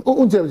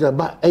unje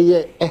ba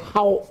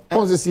how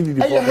on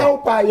CDD for how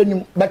pa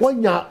yenim but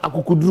wonya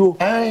akukuduro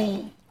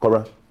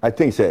nkobra I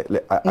think say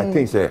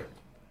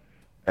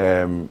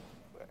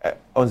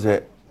on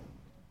the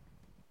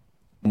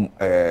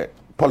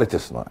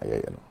politics no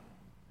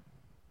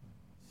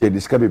they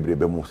discover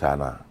brebe mu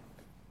sana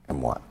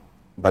emwa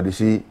but you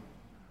see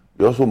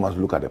you also must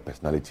look at the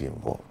personality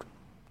involved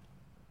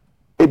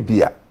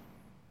ebia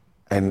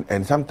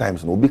and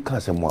sometimes no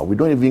because we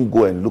don't even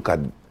go and look at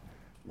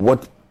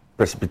what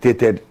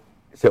precipitated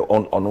say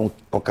on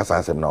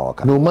okasa now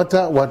no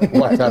matter what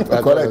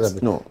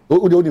correct no we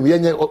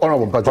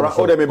honorable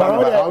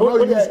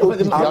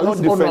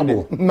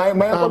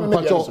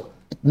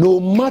no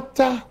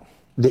matter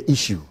the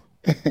issue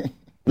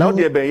now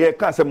there be here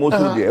can say most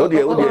there o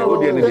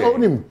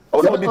determine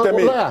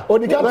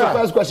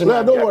first question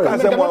don't worry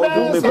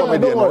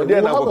we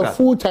have a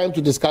full time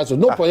to discuss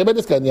no point you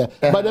discuss here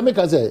but the make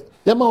say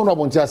you ma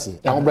honorable ntiase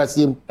ahun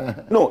brasim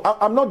no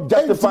I'm not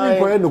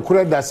justifying no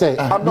correct that say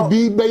I'm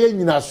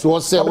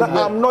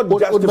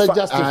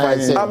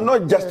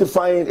not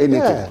justifying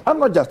anything I'm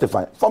not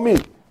justifying for me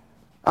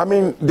I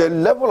mean the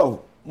level of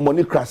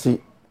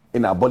monocracy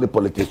in our body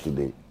politics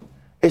today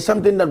is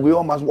something that we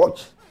all must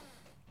watch.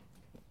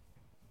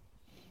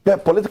 The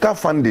political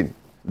funding,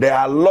 there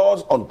are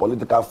laws on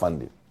political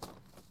funding.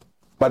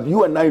 But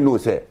you and I know,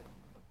 say,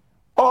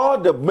 all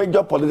the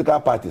major political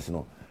parties,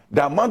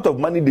 the amount of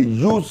money they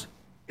use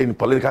in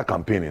political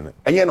campaigning,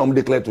 and yet I'm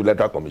declared to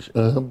electoral commission.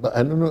 But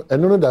I don't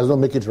know does not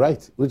make it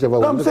right, whichever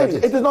way. I'm saying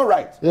it is not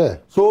right. Yeah.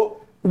 So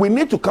we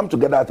need to come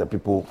together as a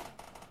people.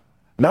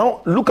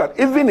 Now look at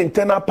even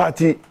internal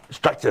party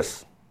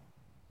structures.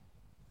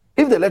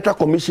 If the electoral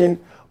commission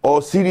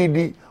or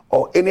CDD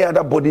or any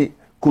other body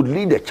could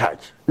lead the charge.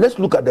 Let's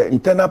look at the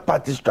internal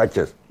party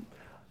structures.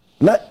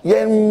 Now,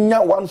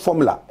 one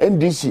formula,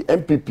 NDC,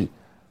 MPP,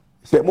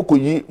 say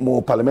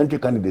more parliamentary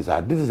candidates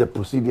are. This is a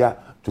procedure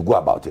to go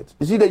about it.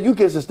 You see, the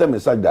UK system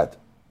is such that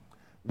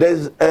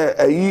there's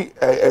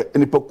a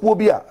nipakuo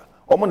bi a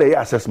omo na year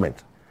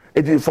assessment.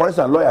 It is, for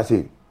instance, lawyer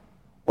say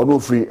ono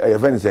free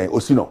event say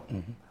osino.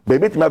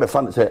 Baby to me be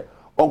fan say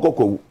onko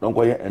ko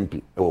onko ye MP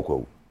e wo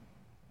ko.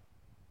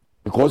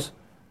 Because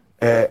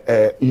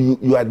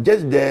you are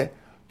just there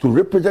to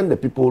represent the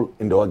people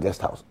in the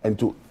guest house and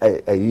to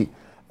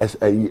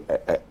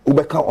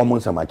ubeka omo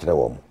nsama kire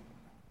wo.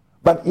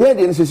 But here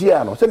the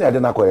NCC no say na de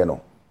na koye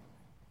no.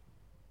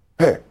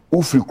 Hey,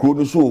 ufri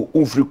kro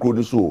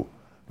so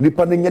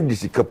nipa na nya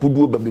disika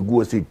puduo ba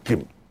begu say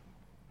kim.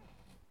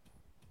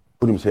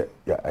 Unim say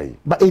ya ai.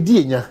 But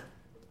edi enya.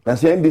 Na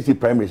say NDC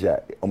primary say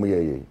omo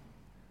ye.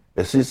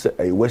 This is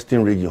a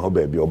western region ho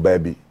ba bi oba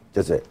bi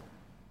just say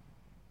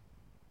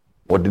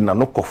odina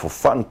no kofo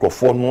fan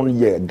kofo no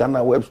ye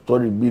Ghana web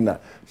story bi na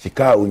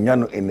sika onya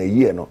no in a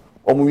year no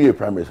omo ye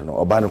primary no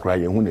oba no kra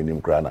ye hu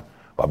nanim kra na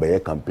ba be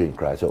campaign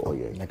kra say oh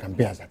yeah na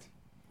campaign as that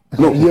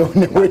no ye hu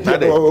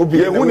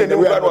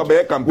nanim kra no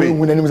be campaign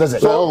hu nanim say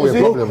so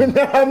problem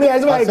I mean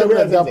as well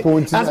that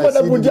point as for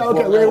the point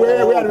okay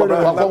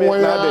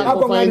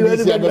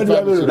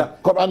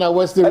we are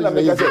western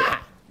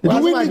do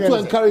we need to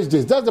encourage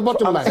this? That's the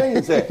bottom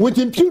line. With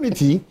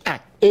impunity,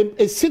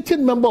 a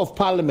sitting member of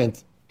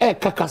parliament,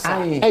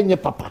 kakasa, enye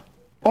papa.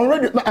 On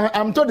radio,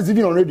 I'm told it's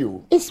even on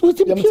radio. It's with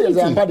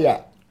impunity.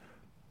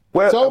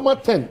 Well, so Oma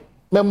 10,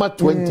 Mema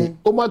 20,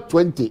 Oma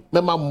 20,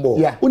 Mema more.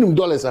 Yeah. Unim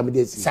dollars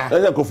amidesi.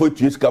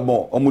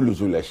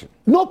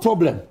 No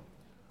problem.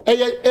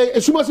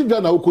 Shumasi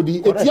Ghana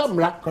ukudi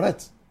etiamra.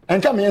 Correct.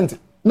 And come in.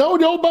 Now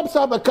the old babs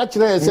have a catch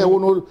there and say,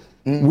 "Oh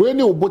when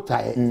you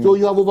botai." So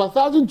you have over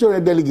 1,000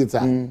 children delegates.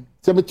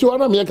 So me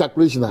 200 make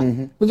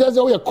calculation. We just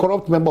say we are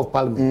corrupt member of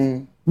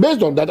parliament.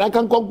 Based on that, I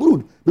can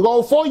conclude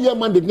because 4-year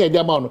mandate near the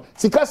amount.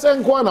 Sika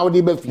senkwa na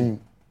odi befi.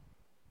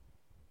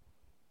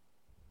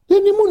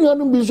 Any money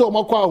anu bi so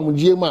makwa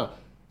omujema.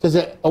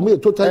 Say omo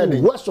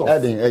totally worse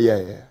off.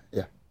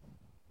 Yeah.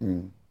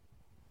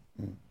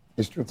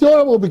 It's true. So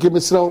I will become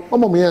a slow.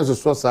 Omo me enso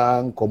so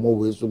sa nkomo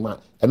we so ma.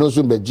 And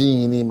also be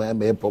gini ma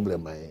be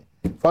problem ma.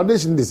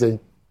 Foundation dey say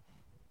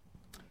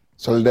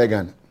Solidaire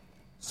Ghana.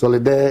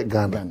 Solidaire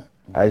Ghana.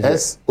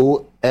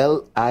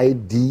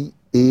 SOLIDAIRE.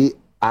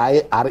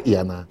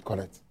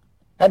 Correct.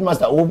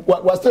 Headmaster,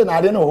 was still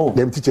I don't know.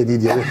 Them teacher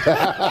did no,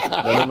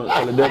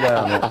 Solidaire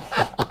Ghana.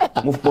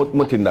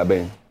 Move in that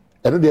bay.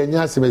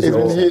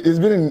 It's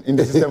been in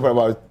the system for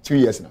about 2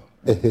 years now.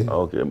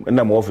 Okay. And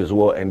I'm office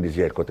war NDC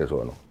headquarters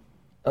or no?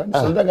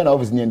 Solidaire Ghana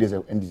office near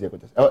NDC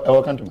headquarters.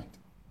 Our countryman.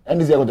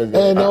 NDC headquarters.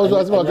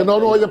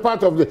 No, you're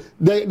part of the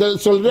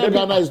Solidaire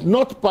Ghana is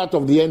not part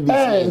of the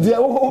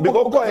NDC.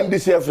 Because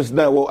NDC office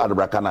now at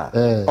Brakana.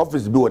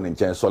 Office be one in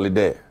change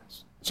Solidaire.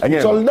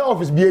 Solidaire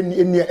office be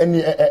in the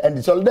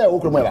Solidaire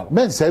Okromela.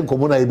 Men say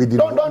common I be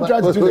don't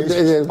try to do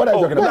this. What are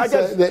you talking about?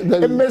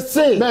 Men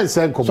say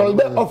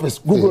Solidaire office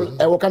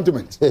Google our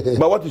cantonment.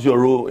 But what is your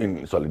role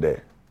in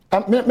Solidaire?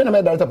 I'm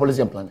director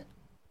policy and planning.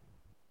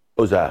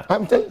 Oza.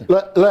 I'm telling you.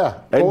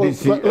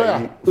 NDC.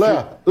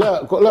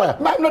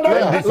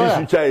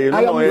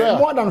 I am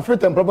more than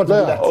fit and proper to do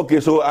that. Okay,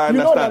 so I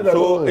understand.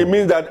 So it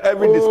means that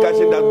every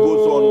discussion that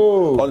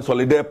goes on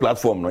Solidaire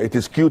platform, no, it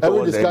is skewed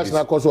towards the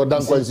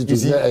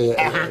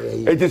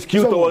NDC. It is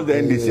skewed towards the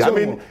NDC. I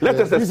mean, let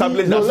us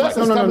establish that fact.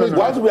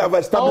 Once we have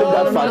established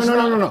that fact.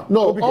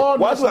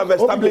 Once we have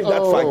established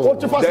that fact.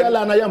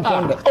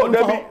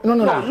 No.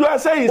 You are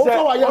saying,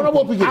 I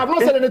have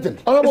not said anything.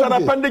 It's an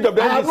appendage of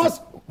the NDC.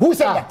 Who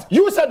said that?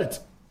 You said it.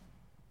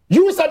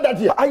 You said that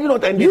here. Are you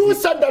not NDC? You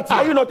said that here.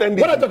 Are you not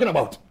NDC? What are you talking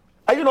about?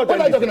 Are you not What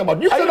are you talking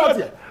about? You said that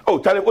here. Oh,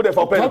 tell him what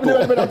for pen.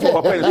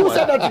 You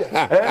said that here.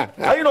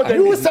 Are you not NDC?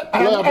 You said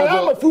I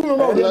am a fool.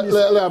 What are you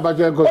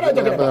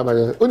talking about?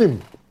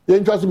 Unim, you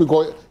interested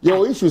because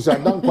your issues are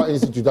done quite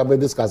institute about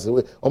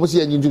discussing. Almost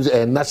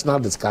a national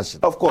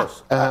discussion. Of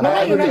course.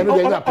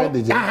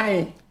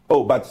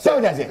 Oh, but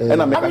don't go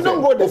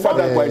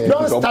there.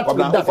 Don't start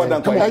with that. Come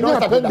on,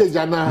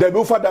 the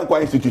Bufadan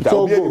Institute.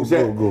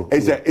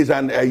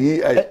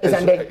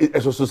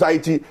 It's a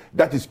society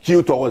that is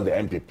skewed towards the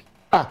NPP.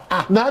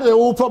 Now the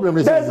whole problem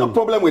is there's no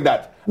problem with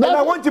that. And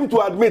I want him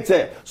to admit,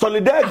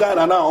 Solidaire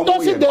Ghana now.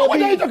 What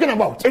are you talking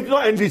about? It's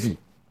not NDC.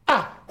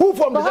 Who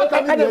from the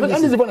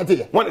NDC?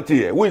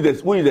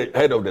 Who is the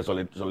head of the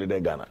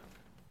Solidaire Ghana?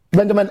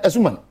 Benjamin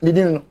Esuman.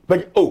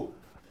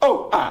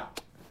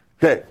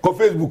 Okay, on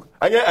Facebook.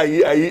 I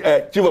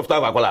chief of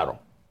staff Akolaro.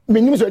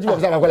 Chief of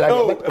staff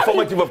Akolaro.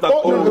 Former chief of staff.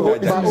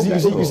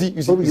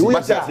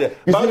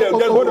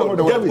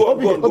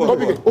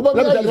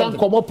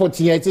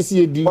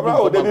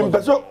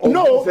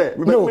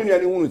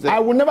 I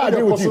will never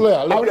agree with you.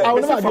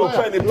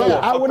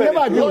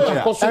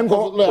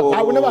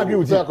 I will never agree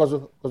with you.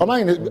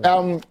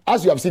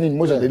 As you have seen in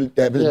most of the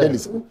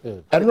dailies.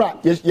 And but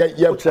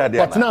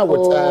now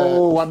with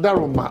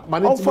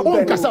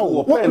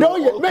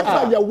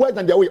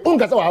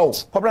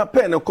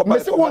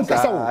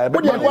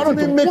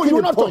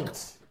you not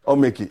point. Or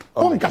make it.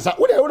 Oh, Kasa,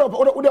 what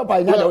up?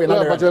 I know.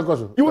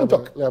 You won't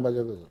talk.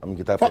 I'm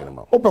get up in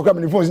the program,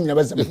 the phones in your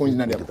best phones in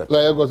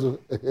the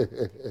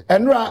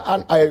and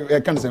I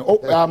can say,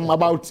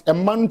 about a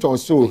month or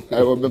so,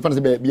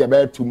 be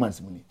about 2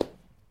 months.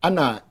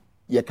 Anna,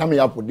 you're coming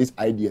up with this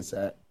idea,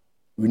 sir.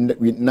 We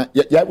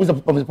was a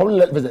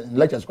probably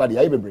lecture squad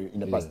in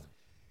the past.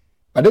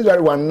 But this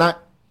very one, now,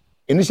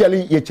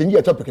 initially, you change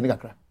your topic in the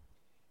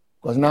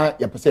because now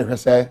you're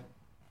saying,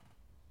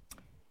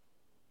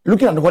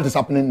 looking at what is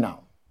happening now,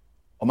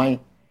 and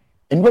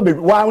when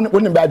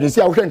I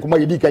see how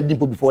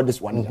before this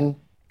one,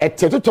 a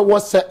theater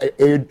was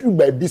a do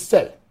by this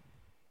cell.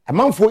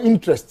 Amount for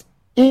interest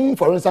in,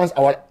 for instance,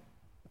 our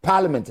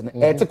parliament and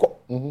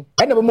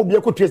I never moved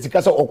your trace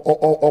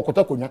or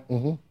Kotakunya.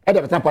 I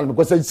never parliament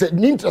because it's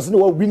an interest in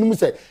what we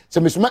say. So,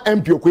 Mr.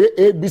 MP,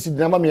 ABC,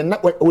 Namami, and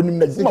not owning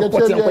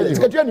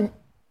the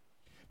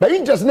but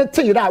interest in the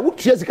thing that would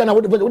trace kind of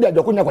what they're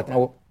doing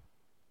now.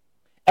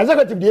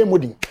 Executive the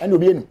Moody and will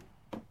be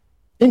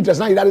interest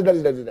now.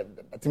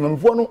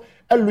 Timon,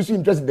 I lose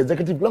interest in the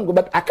executive long,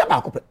 but I come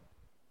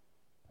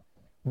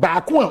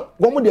back one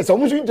would be so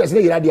much interest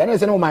in the idea. And I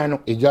said, no, man,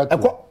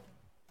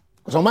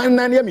 so my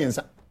 9 years means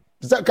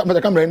that come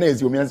the camera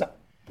is you means.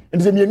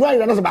 And the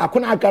meanwhile, I about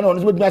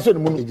Konakan with my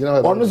son,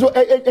 or so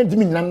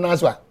intimate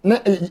Naswa,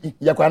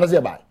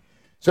 Yakwana.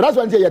 So that's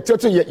why you're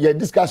touching your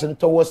discussion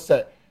towards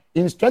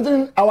in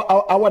strengthening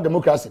our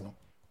democracy.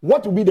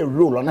 What will be the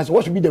role, and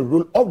what should be the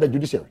role of the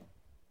judiciary?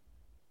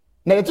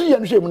 Now, the 2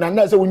 years shame, and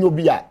that's when you'll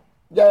be at.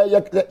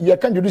 You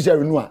can't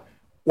judiciary no.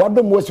 What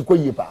the most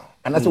you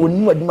and that's when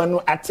you man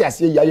at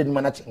Yayan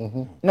Manache.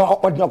 No,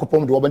 what you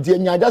come to, but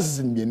justice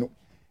in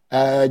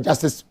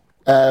Justice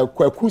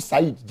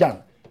Quayson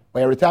Jan,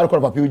 a retired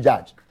court of appeal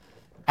judge,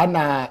 and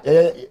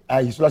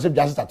his lordship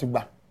Justice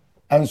Atuguba.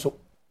 And so,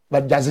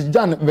 but Justice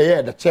Jan,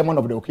 the chairman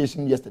of the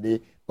occasion yesterday,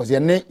 was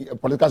the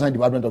political science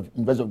department of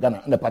University of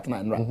Ghana and the partner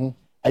and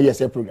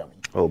ISA programming.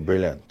 Oh,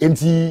 brilliant.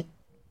 And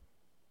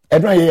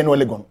every year in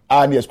Oregon,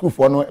 and the school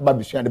for no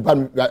Babysha,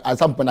 at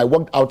some point I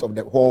walked out of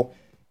the hall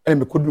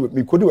and we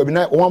could do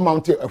one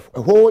mountain,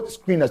 a whole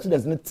screen of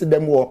students need to see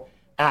them more.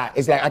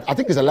 It's like, I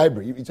think it's a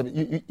library,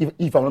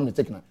 if I'm not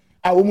mistaken.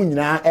 I woman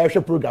air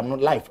program, not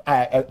life.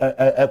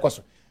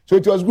 So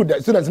it was good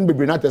that students in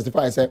Bibrina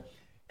testify and say,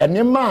 and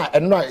Nema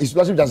and no, it's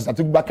just Justice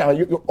Atuguba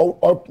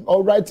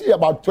all right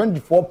about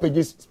 24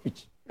 pages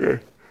speech.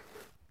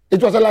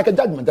 It was like a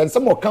judgment, and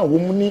some more can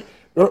woman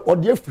or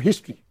the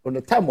history from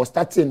the time was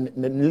starting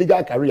in the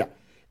legal career.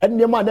 And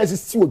the man that's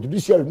see what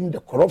judiciary the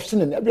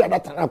corruption and every other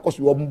time, of course,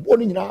 we were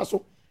born in our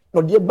so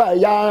no dear by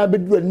ya be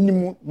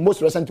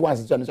most recent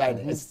ones in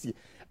the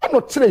I'm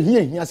not saying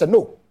here, he said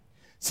no.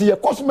 See a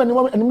cosman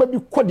and maybe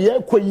quite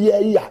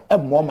the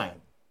and more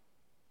mine.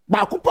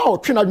 But Kupa or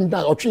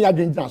Trinidad or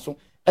Trinidad so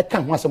I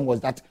can't want some was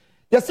that.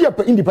 You see a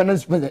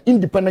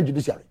independent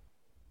judiciary.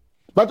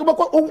 But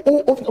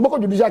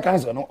about judicial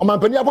council, no, my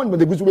penny appointment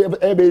the goose will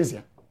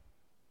be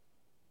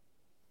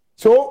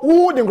so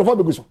who didn't go for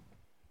the goose?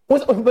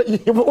 What's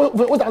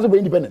also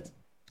independent?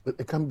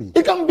 It can be.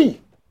 It can be.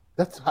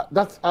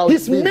 That's how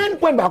his main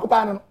point back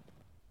up.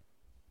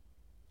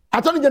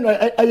 Attorney General,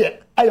 I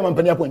am a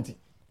penny appointee.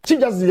 Chief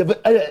Justice,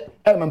 I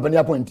am a penny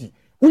appointee.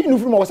 We knew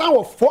from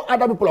our 4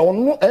 other people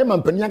on I am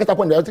a penny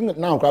appointee. I think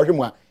now,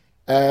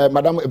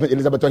 Madam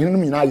Elizabeth,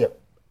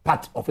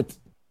 part of it.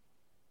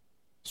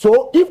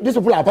 So if these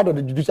people are part of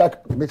the judicial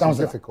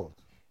council, difficult.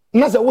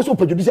 That's also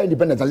judicial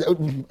independence.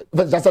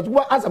 Just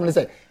as I'm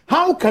saying,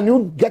 how can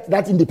you get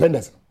that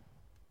independence?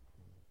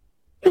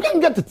 You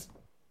can get it.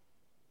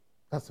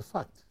 That's a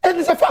fact. And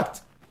it's a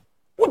fact.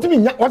 What do you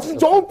mean? What's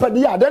it open?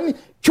 Yeah, then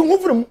you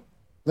move from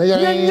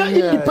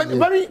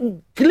very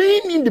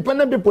clean,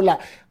 independent people.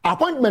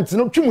 Appointments,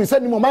 no, you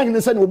send him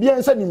and send will be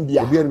in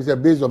India.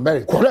 Based on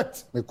merit.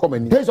 Correct.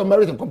 Based on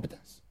merit and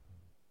competence.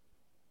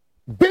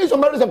 Based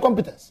on merit and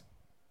competence.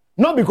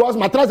 Not because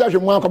my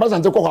transaction one come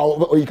and say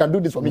you can do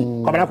this for me.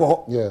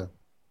 Yeah.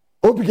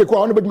 OPK ko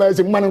on be my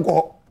say man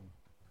ko.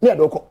 Me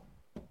do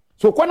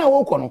so kwana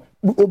wo ko no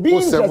obi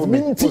interest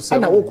minti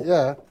ana wo ko.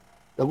 Yeah.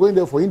 You're going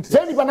there for interest.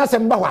 Say ni bana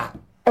semba wa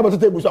e be to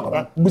tebu so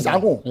ko busa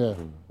ho.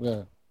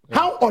 Yeah.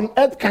 How on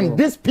earth can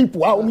these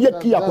people how me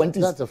key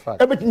appointees? That's a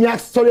fact. Everything you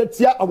sorry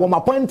tia of my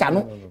appointer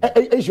no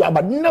issue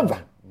but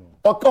never.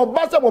 Okay,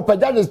 basa mo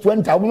pajages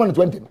 20, woman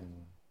 20.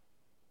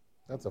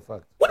 That's a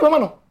fact. What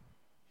man?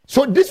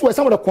 So these were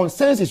some of the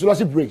concerns his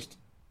lordship raised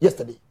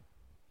yesterday.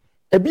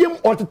 A BM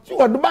or to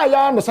Dubai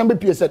and some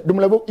BPS the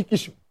level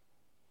issue.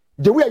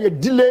 The way you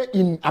delay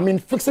in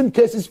fixing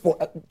cases for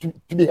to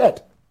be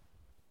heard.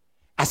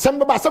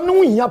 Assemble by some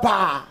new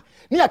yapa.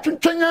 Near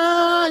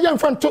China young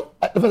front to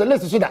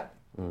let's say that.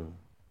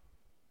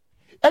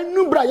 And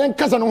no Brian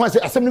Casan was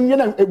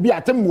assembly be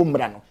at them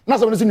woman. Not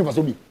so many for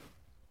so be.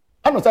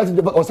 I'm not starting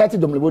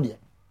the level.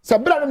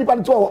 Sabra and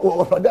Nipan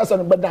or that's on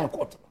a bad down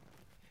court.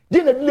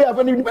 Didn't live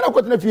any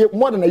independent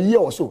more than a year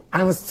or so.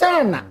 And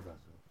Sana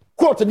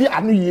court the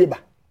anu year.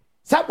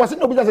 Sap was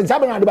no business and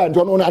Sabana about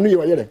to know anu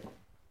year.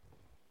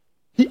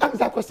 He asked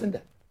that question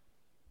there.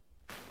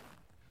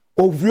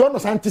 Of your no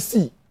to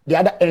see the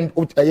other end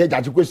of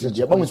Gyakye Quayson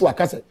je ba so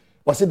aka say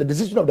was the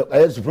decision of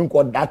the Supreme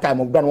Court that time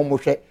of one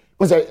more share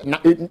was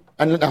and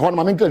hon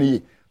ma menkan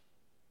yi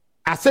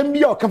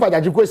assembly or kafa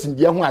Gyakye Quayson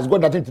je ho has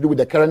got nothing to do with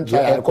the current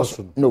trial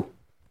question. No,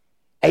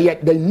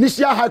 the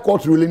initial high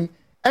court ruling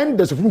and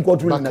the Supreme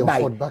Court ruling na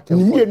bai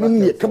ni no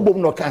kabom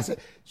no kan say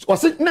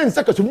was na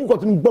nsa ka Supreme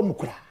Court gbam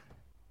kura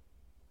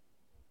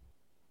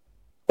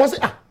was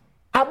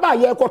aba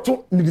ye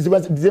koto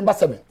December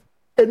 7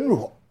 enu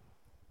ho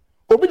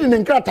obi di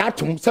nkrata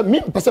atom se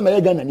me pese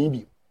me Ghana ni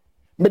bi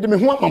me de me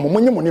ho amamo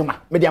monye mo ma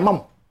me de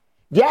amamo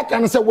de aka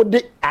no se wo de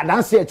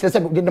adanse e kire se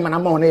de ma na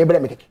ma na ebre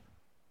me keke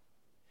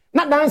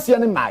na danse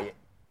ne maaye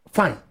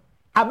fine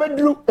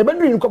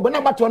ebedru nko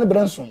bona bato ne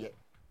bre nso ye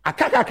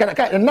akaka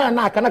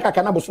na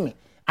aka na boso me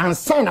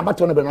ansan na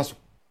bato ne bre naso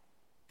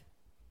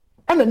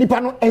ana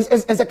nipa no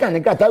ense kan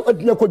nkrata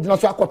adina ko dina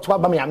so akoto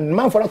aba me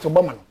man for to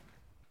boma no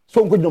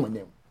so nko dina ma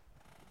nem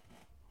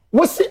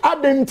wo si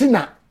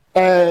adentina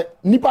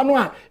nipa no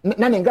a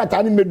na ne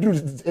nkrata ne medru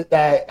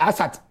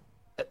asat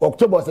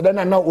October so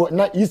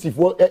na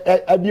isifo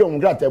abi on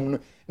nkrata mu no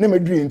na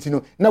medru enti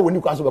no na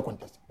woni kwa so be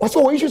contest what's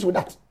all issues with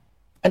that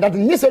and that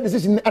this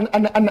decision and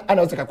I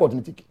was like a court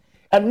meeting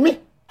and me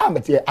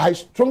I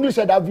strongly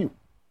said that view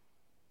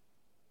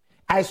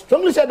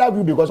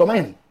because of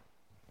mine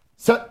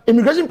so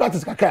immigration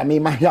practice kakra me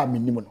ma here me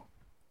nimo no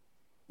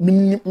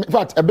in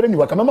fact e brani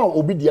waka mama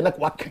obi de na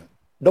waka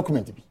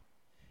document bi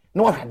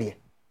no wa hade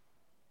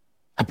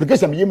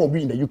application me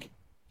obi in the UK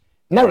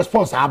na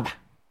response aba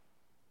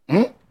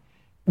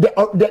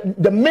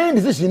the main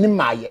decision in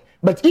my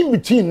but in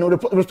between no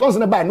response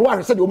na by no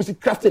I said obi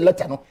crafted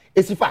letter no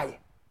esi fire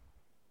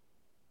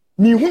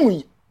me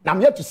hu na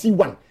me to see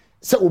one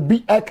say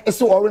obi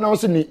so or now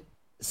say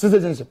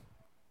citizenship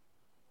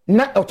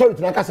na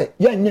authority na ka say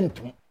ya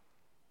nyentum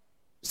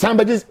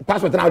somebody's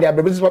passport now there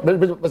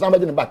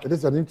somebody in the back. It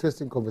is an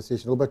interesting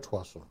conversation over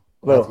twaso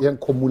yan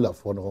komula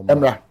for no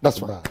emra that's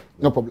fine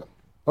no problem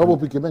obo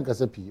pick men ka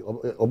say pi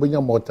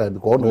obenya more time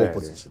because no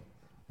opposition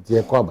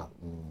tie kwaba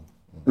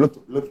look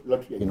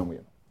you know me